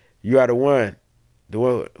 You are the one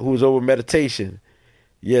who's over meditation.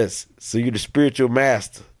 Yes. So you the spiritual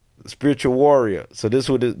master, the spiritual warrior. So this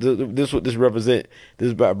what this represent.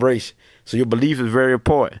 This vibration. So your belief is very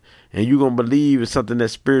important, and you're gonna believe in something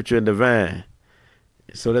that's spiritual and divine.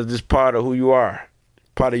 So that's just part of who you are,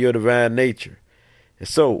 part of your divine nature. And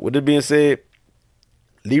so, with this being said,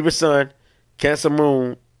 Libra Sun, Cancer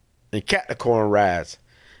Moon, and Capricorn rise.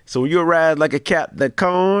 So when you rise like a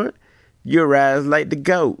Capricorn, you rise like the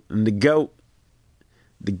goat. And the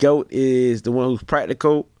goat is the one who's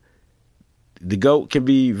practical. The goat can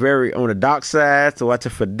be very on the dark side, so watch it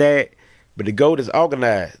for that. But the goat is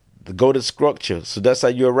organized. The goat is structure. So that's how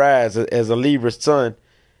you arise as a Libra Sun,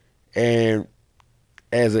 and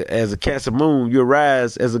as a Cancer Moon, you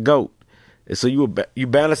arise as a goat. And so you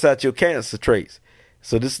balance out your Cancer traits.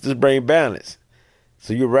 So this bring balance.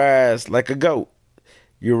 So you rise like a goat.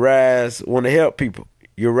 You rise want to help people.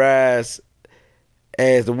 You rise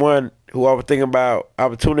as the one who always thinking about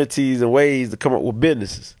opportunities and ways to come up with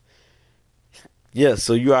businesses. Yes,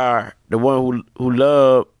 so you are the one who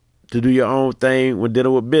love to do your own thing when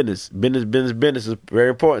dealing with business. Business is very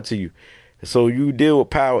important to you. So you deal with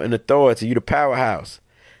power and authority. You the powerhouse.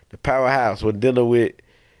 The powerhouse when dealing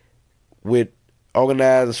with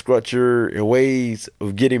organizing structure and ways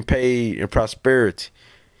of getting paid and prosperity.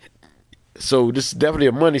 So this is definitely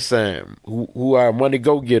a money sign who are a money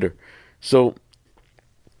go-getter. So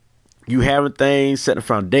you having things, setting a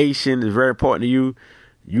foundation is very important to you.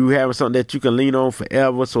 You having something that you can lean on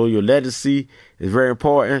forever. So your legacy is very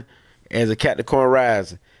important as a Capricorn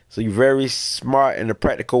rising. So you're very smart in a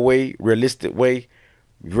practical way, realistic way.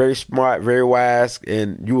 Very smart, very wise,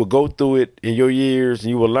 and you will go through it in your years,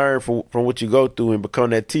 and you will learn from what you go through and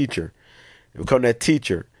become that teacher.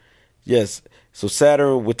 Yes. So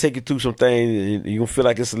Saturn will take you through some things, and you will feel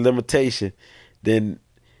like it's a limitation. Then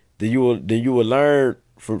you will learn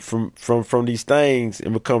from these things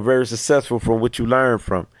and become very successful from what you learn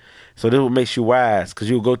from. So this will make you wise,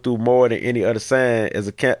 because you'll go through more than any other sign as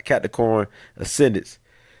a Capricorn ascendant.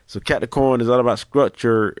 So Capricorn is all about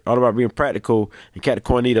structure, all about being practical, and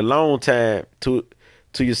Capricorn need a long time to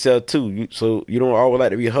yourself too. So you don't always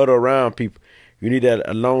like to be huddled around people. You need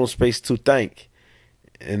a long space to think,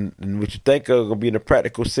 and what you think of gonna be in a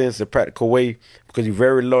practical sense, a practical way, because you're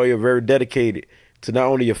very loyal, very dedicated to not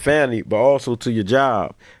only your family but also to your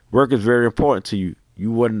job. Work is very important to you.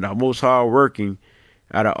 You one of the most hardworking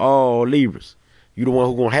out of all Libras. You the one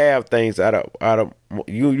who gonna have things out of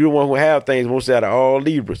you. You the one who have things mostly out of all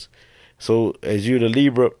Libras. So as you the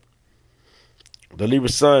Libra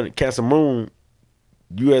Sun, Cancer Moon,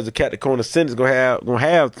 you as a Capricorn ascendant gonna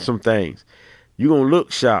have some things. You gonna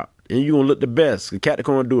look sharp and you gonna look the best.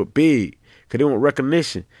 Capricorn do it big because they want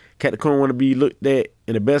recognition. Capricorn want to be looked at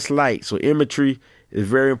in the best light. So imagery is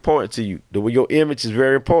very important to you. The way your image is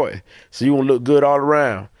very important. So you want to look good all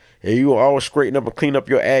around. And you will always straighten up and clean up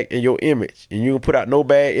your act and your image. And you can put out no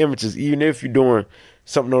bad images, even if you're doing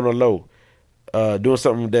something on the low. Doing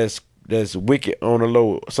something that's wicked on the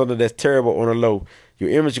low, something that's terrible on the low.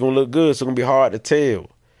 Your image is going to look good, so it's going to be hard to tell.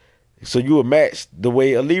 So you will match the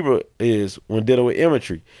way a Libra is when dealing with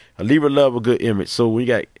imagery. A Libra love a good image. So when you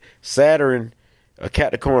got Saturn, a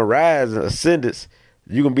Capricorn rising, ascendants,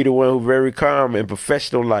 you're going to be the one who's very calm and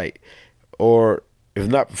professional like. Or if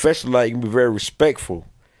not professional like, you can be very respectful.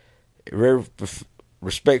 Very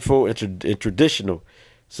respectful and traditional.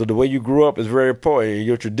 So the way you grew up is very important. And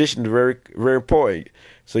your tradition is very, very important.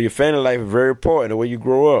 So your family life is very important. The way you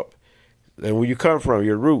grow up and where you come from,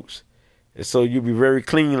 your roots. And so you'll be very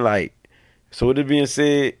clean like. So with it being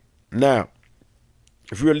said, now,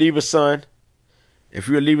 if you're a Libra Sun,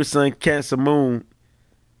 Cancer Moon,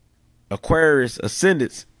 Aquarius,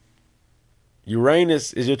 Ascendants,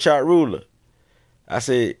 Uranus is your chart ruler. I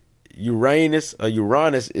said Uranus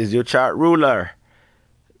is your chart ruler.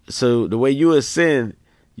 So the way you ascend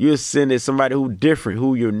as somebody who different,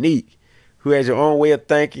 who unique, who has your own way of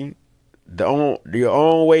thinking, your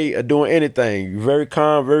own way of doing anything. You're very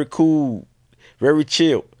calm, very cool, very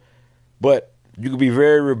chill. But you can be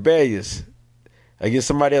very rebellious against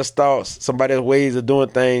somebody else's thoughts, somebody else's ways of doing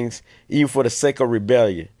things, even for the sake of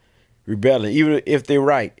rebellion. Even if they're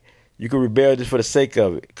right, you can rebel just for the sake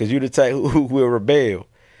of it, because you're the type who will rebel.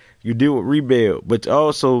 You deal with rebel, but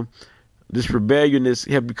also this rebelliousness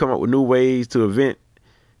help you come up with new ways to invent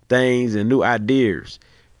things and new ideas.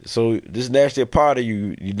 So this is naturally a part of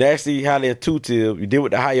you. You're naturally highly intuitive. You deal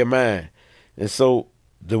with the higher mind. And so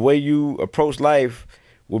the way you approach life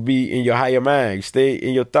will be in your higher mind. You stay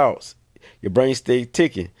in your thoughts. Your brain stay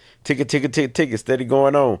ticking, steady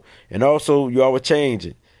going on. And also you always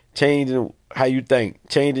changing how you think,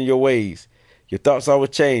 changing your ways. Your thoughts always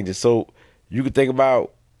changing. So you can think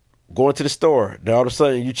about going to the store. Then all of a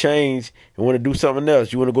sudden you change and want to do something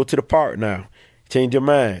else. You want to go to the park now. Change your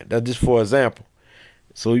mind. That's just for example.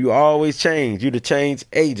 So you always change. You're the change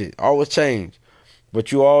agent. Always change.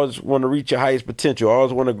 But you always want to reach your highest potential.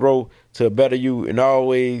 Always want to grow to a better you, and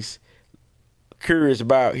always curious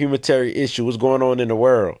about humanitarian issues, what's going on in the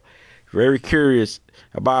world. Very curious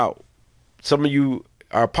about, some of you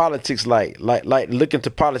are politics like look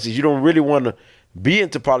into politics. You don't really want to be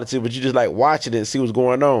into politics, but you just like watching it and see what's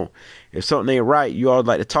going on. If something ain't right, you always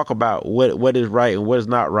like to talk about what is right and what is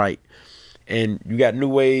not right. And you got new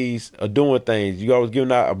ways of doing things. You always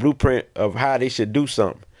giving out a blueprint of how they should do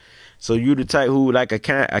something. So you the type who like a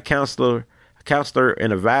counselor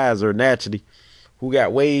and advisor naturally, who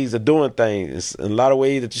got ways of doing things. And a lot of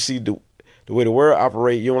ways that you see the way the world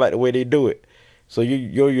operate, you don't like the way they do it. So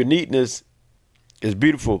your uniqueness is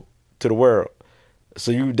beautiful to the world.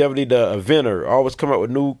 So you definitely the inventor, always come up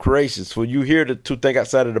with new creations. So you here to think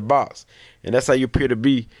outside of the box. And that's how you appear to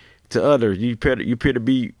be to others. You appear to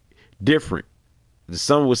be different.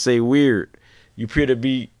 Some would say weird. You appear to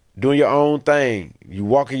be doing your own thing. You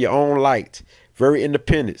walk in your own light. Very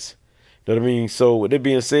independent. You know what I mean? So with that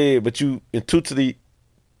being said, but you intuitively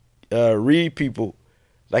read people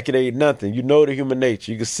like it ain't nothing. You know the human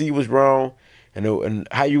nature. You can see what's wrong, and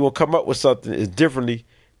how you gonna come up with something is differently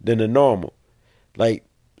than the normal. Like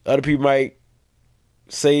other people might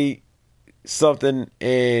say something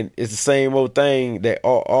and it's the same old thing that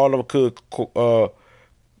all of them could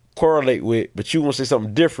correlate with, but you want to say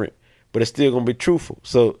something different, but it's still gonna be truthful.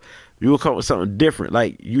 So you will come up with something different.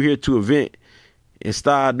 Like you here to invent and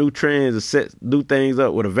start new trends and set new things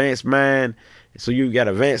up with advanced mind. So you got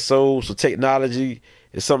advanced soul. So technology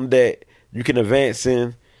is something that you can advance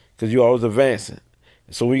in, because you're always advancing.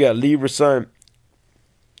 So we got Libra sun.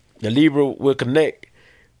 The Libra will connect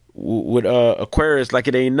with Aquarius like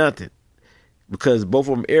it ain't nothing, because both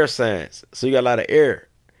of them air signs. So you got a lot of air.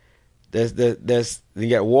 That's you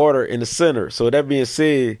got water in the center. So that being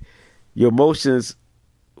said, your emotions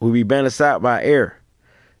will be balanced out by air.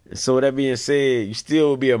 And so that being said, you still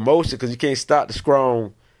will be emotion, because you can't stop the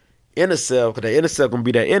strong inner self, because the inner self gonna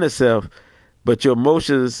be that inner self, but your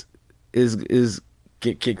emotions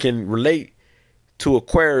can relate to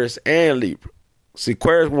Aquarius and Libra. See,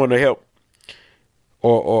 Aquarius want to help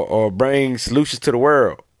or bring solutions to the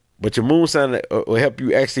world, but your moon sign will help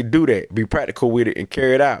you actually do that, be practical with it and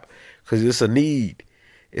carry it out, because it's a need.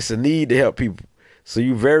 It's a need to help people. So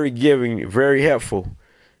you very giving, very helpful,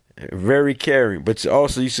 very caring, but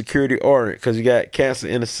also you security oriented, because you got Cancer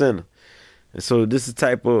in the center. And so this is the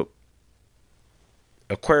type of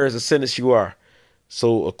Aquarius ascendant you are.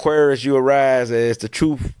 So Aquarius, you arise as the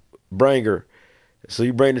truth bringer. So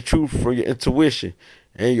you bring the truth from your intuition,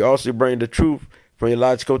 and you also bring the truth from your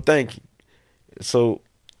logical thinking. So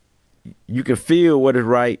you can feel what is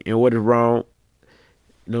right and what is wrong.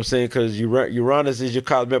 You know what I'm saying? Because Uranus is your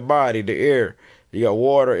cosmic body, the air. You got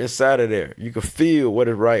water inside of there. You can feel what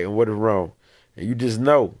is right and what is wrong. And you just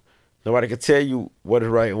know. Nobody can tell you what is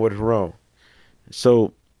right and what is wrong.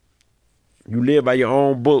 So you live by your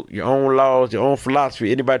own book, your own laws, your own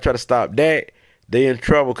philosophy. Anybody try to stop that, they in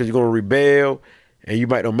trouble, because you're going to rebel, and you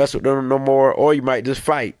might not mess with them no more, or you might just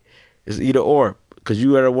fight. It's either or, because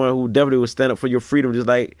you are the one who definitely will stand up for your freedom, just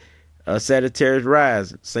like Sagittarius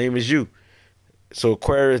rising, same as you. So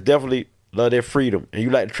Aquarius definitely love their freedom, and you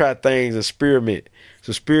like to try things and experiment. So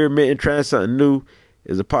experimenting, trying something new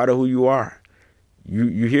is a part of who you are.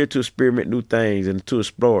 You're here to experiment new things and to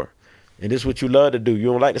explore. And this is what you love to do.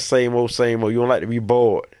 You don't like the same old. You don't like to be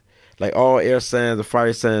bored. Like all air signs and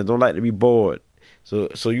fire signs don't like to be bored. So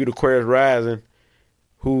you the Aquarius rising,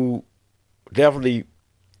 who definitely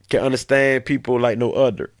can understand people like no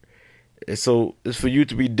other. And so it's for you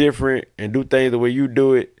to be different and do things the way you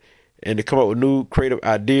do it, and to come up with new creative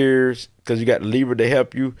ideas, because you got the Libra to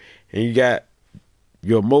help you, and you got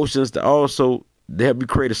your emotions to also to help you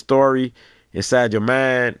create a story, and you got your moon sign to also help you create a story. inside your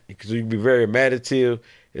mind, because you can be very imaginative,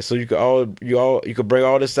 and so you can bring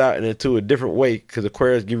all this out and into a different way, because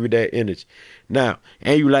Aquarius give you that energy. Now,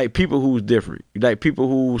 and you like people who's different. You like people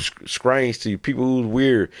who's strange to you, people who's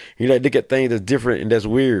weird. You like look at things that's different and that's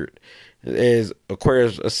weird, as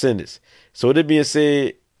Aquarius ascendants. So with it being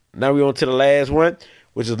said, now we on to the last one,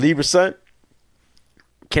 which is Libra Sun,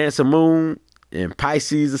 Cancer Moon, and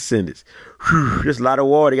Pisces ascendants. Whew, there's a lot of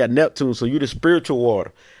water. You got Neptune, so you the spiritual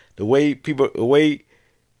water. The way people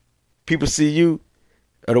see you,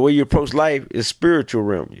 or the way you approach life, is spiritual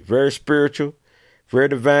realm. You're very spiritual, very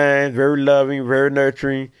divine, very loving, very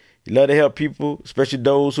nurturing. You love to help people, especially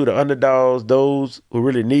those who are the underdogs, those who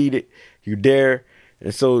really need it. You dare.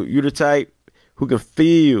 And so you're the type who can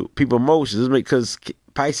feel people's emotions, because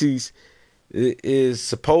Pisces is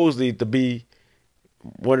supposedly to be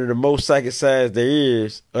one of the most psychic signs there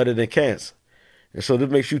is, other than Cancer. And so this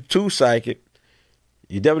makes you too psychic.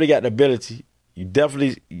 You definitely got the ability. You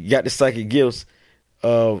definitely got the psychic gifts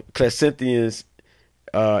of clairsentience,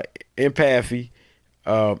 empathy,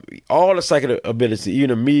 all the psychic ability,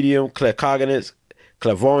 even a medium, claircognizance,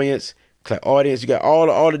 clairvoyance, clairaudience. You got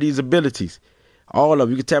all of these abilities. All of them.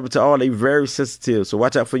 You can tap into all of them. You're very sensitive. So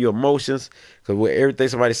watch out for your emotions, because with everything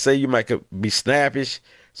somebody say, you might be snappish.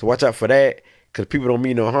 So watch out for that, because people don't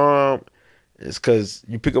mean no harm. It's because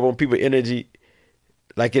you pick up on people's energy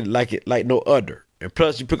like no other. And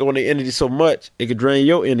plus, you pick up on their energy so much, it could drain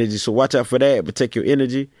your energy. So watch out for that. Protect your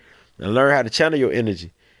energy and learn how to channel your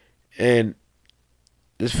energy. And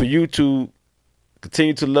it's for you to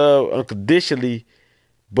continue to love unconditionally,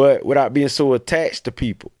 but without being so attached to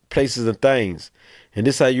people, places, and things. And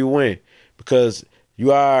this is how you win, because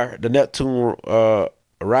you are the Neptune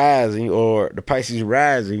rising, or the Pisces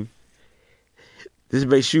rising. This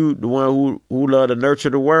makes you the one who love to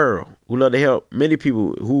nurture the world, who love to help many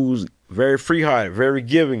people, who's very free-hearted, very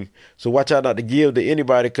giving. So watch out not to give to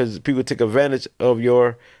anybody, because people take advantage of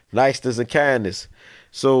your niceness and kindness.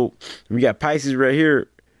 So we got Pisces right here.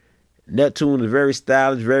 Neptune is very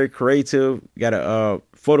stylish, very creative. Got a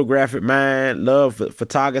photographic mind, love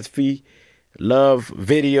photography, love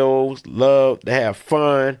videos, love to have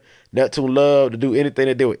fun. Neptune love to do anything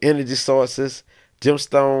to do with energy sources,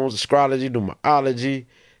 gemstones, astrology, numerology.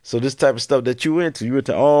 So this type of stuff that you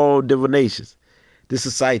into all divinations. This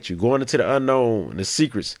excites you. Going into the unknown, the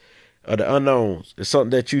secrets of the unknowns, is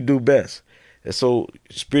something that you do best. And so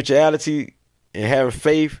spirituality and having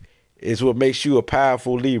faith is what makes you a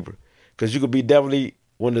powerful Libra, because you could be definitely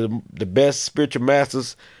one of the best spiritual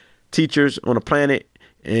masters, teachers on the planet,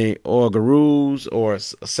 or gurus or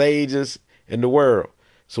sages in the world.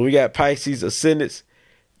 So we got Pisces ascendants.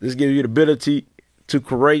 This gives you the ability to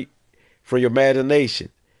create from your imagination,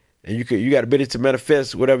 and you got the ability to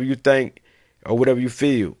manifest whatever you think or whatever you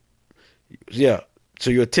feel. Yeah.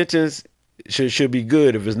 So your intentions should be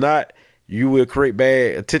good. If it's not, you will create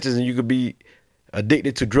bad intentions, and you could be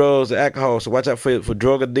addicted to drugs or alcohol. So watch out for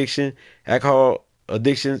drug addiction, alcohol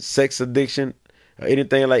addiction, sex addiction, or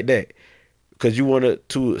anything like that, because you want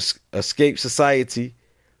to escape society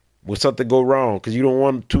when something go wrong, because you don't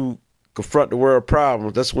want to confront the world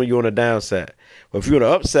problems. That's when you're on the downside. But if you're on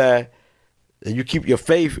the upside and you keep your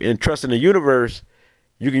faith and trust in the universe,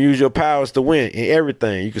 you can use your powers to win in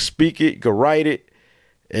everything. You can speak it, you can write it,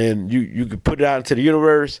 and you can put it out into the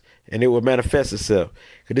universe, and it will manifest itself.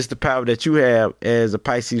 Because this is the power that you have as a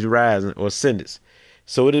Pisces rising or ascendants.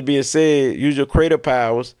 So with it being said, use your creative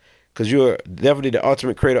powers, because you're definitely the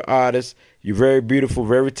ultimate creative artist. You're very beautiful,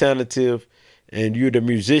 very talented, and you're the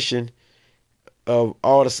musician of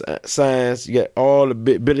all the signs. You got all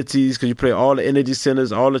the abilities, because you play all the energy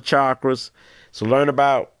centers, all the chakras. So learn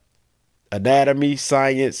about anatomy,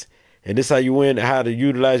 science, and this is how you win, how to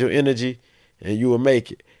utilize your energy, and you will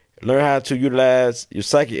make it. Learn how to utilize your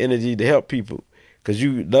psychic energy to help people, because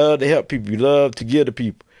you love to help people. You love to give to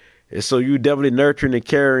people. And so you definitely nurturing and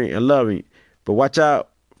caring and loving. But watch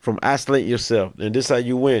out from isolating yourself, and this is how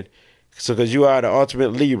you win. So because you are the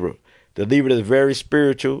ultimate Libra. The Libra is very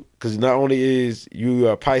spiritual, because not only is you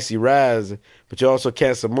a Pisces rising, but you also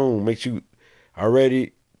Cancer moon. Makes you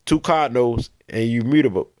already 2 cardinals, and you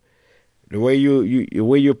mutable. The way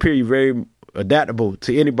you appear, you're very adaptable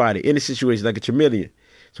to anybody, any situation, like a chameleon.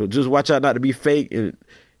 So just watch out not to be fake,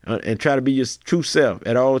 and try to be your true self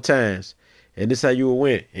at all times. And this is how you will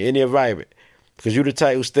win in any environment, because you're the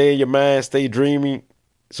type who stay in your mind, stay dreaming.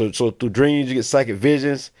 So through dreams you get psychic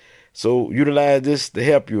visions. So utilize this to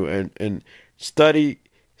help you, and study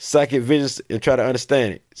psychic visions and try to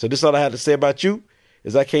understand it. So this is all I have to say about you,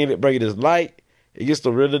 is I can't bring you this light. It gets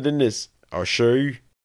no realer than this. I'll show you.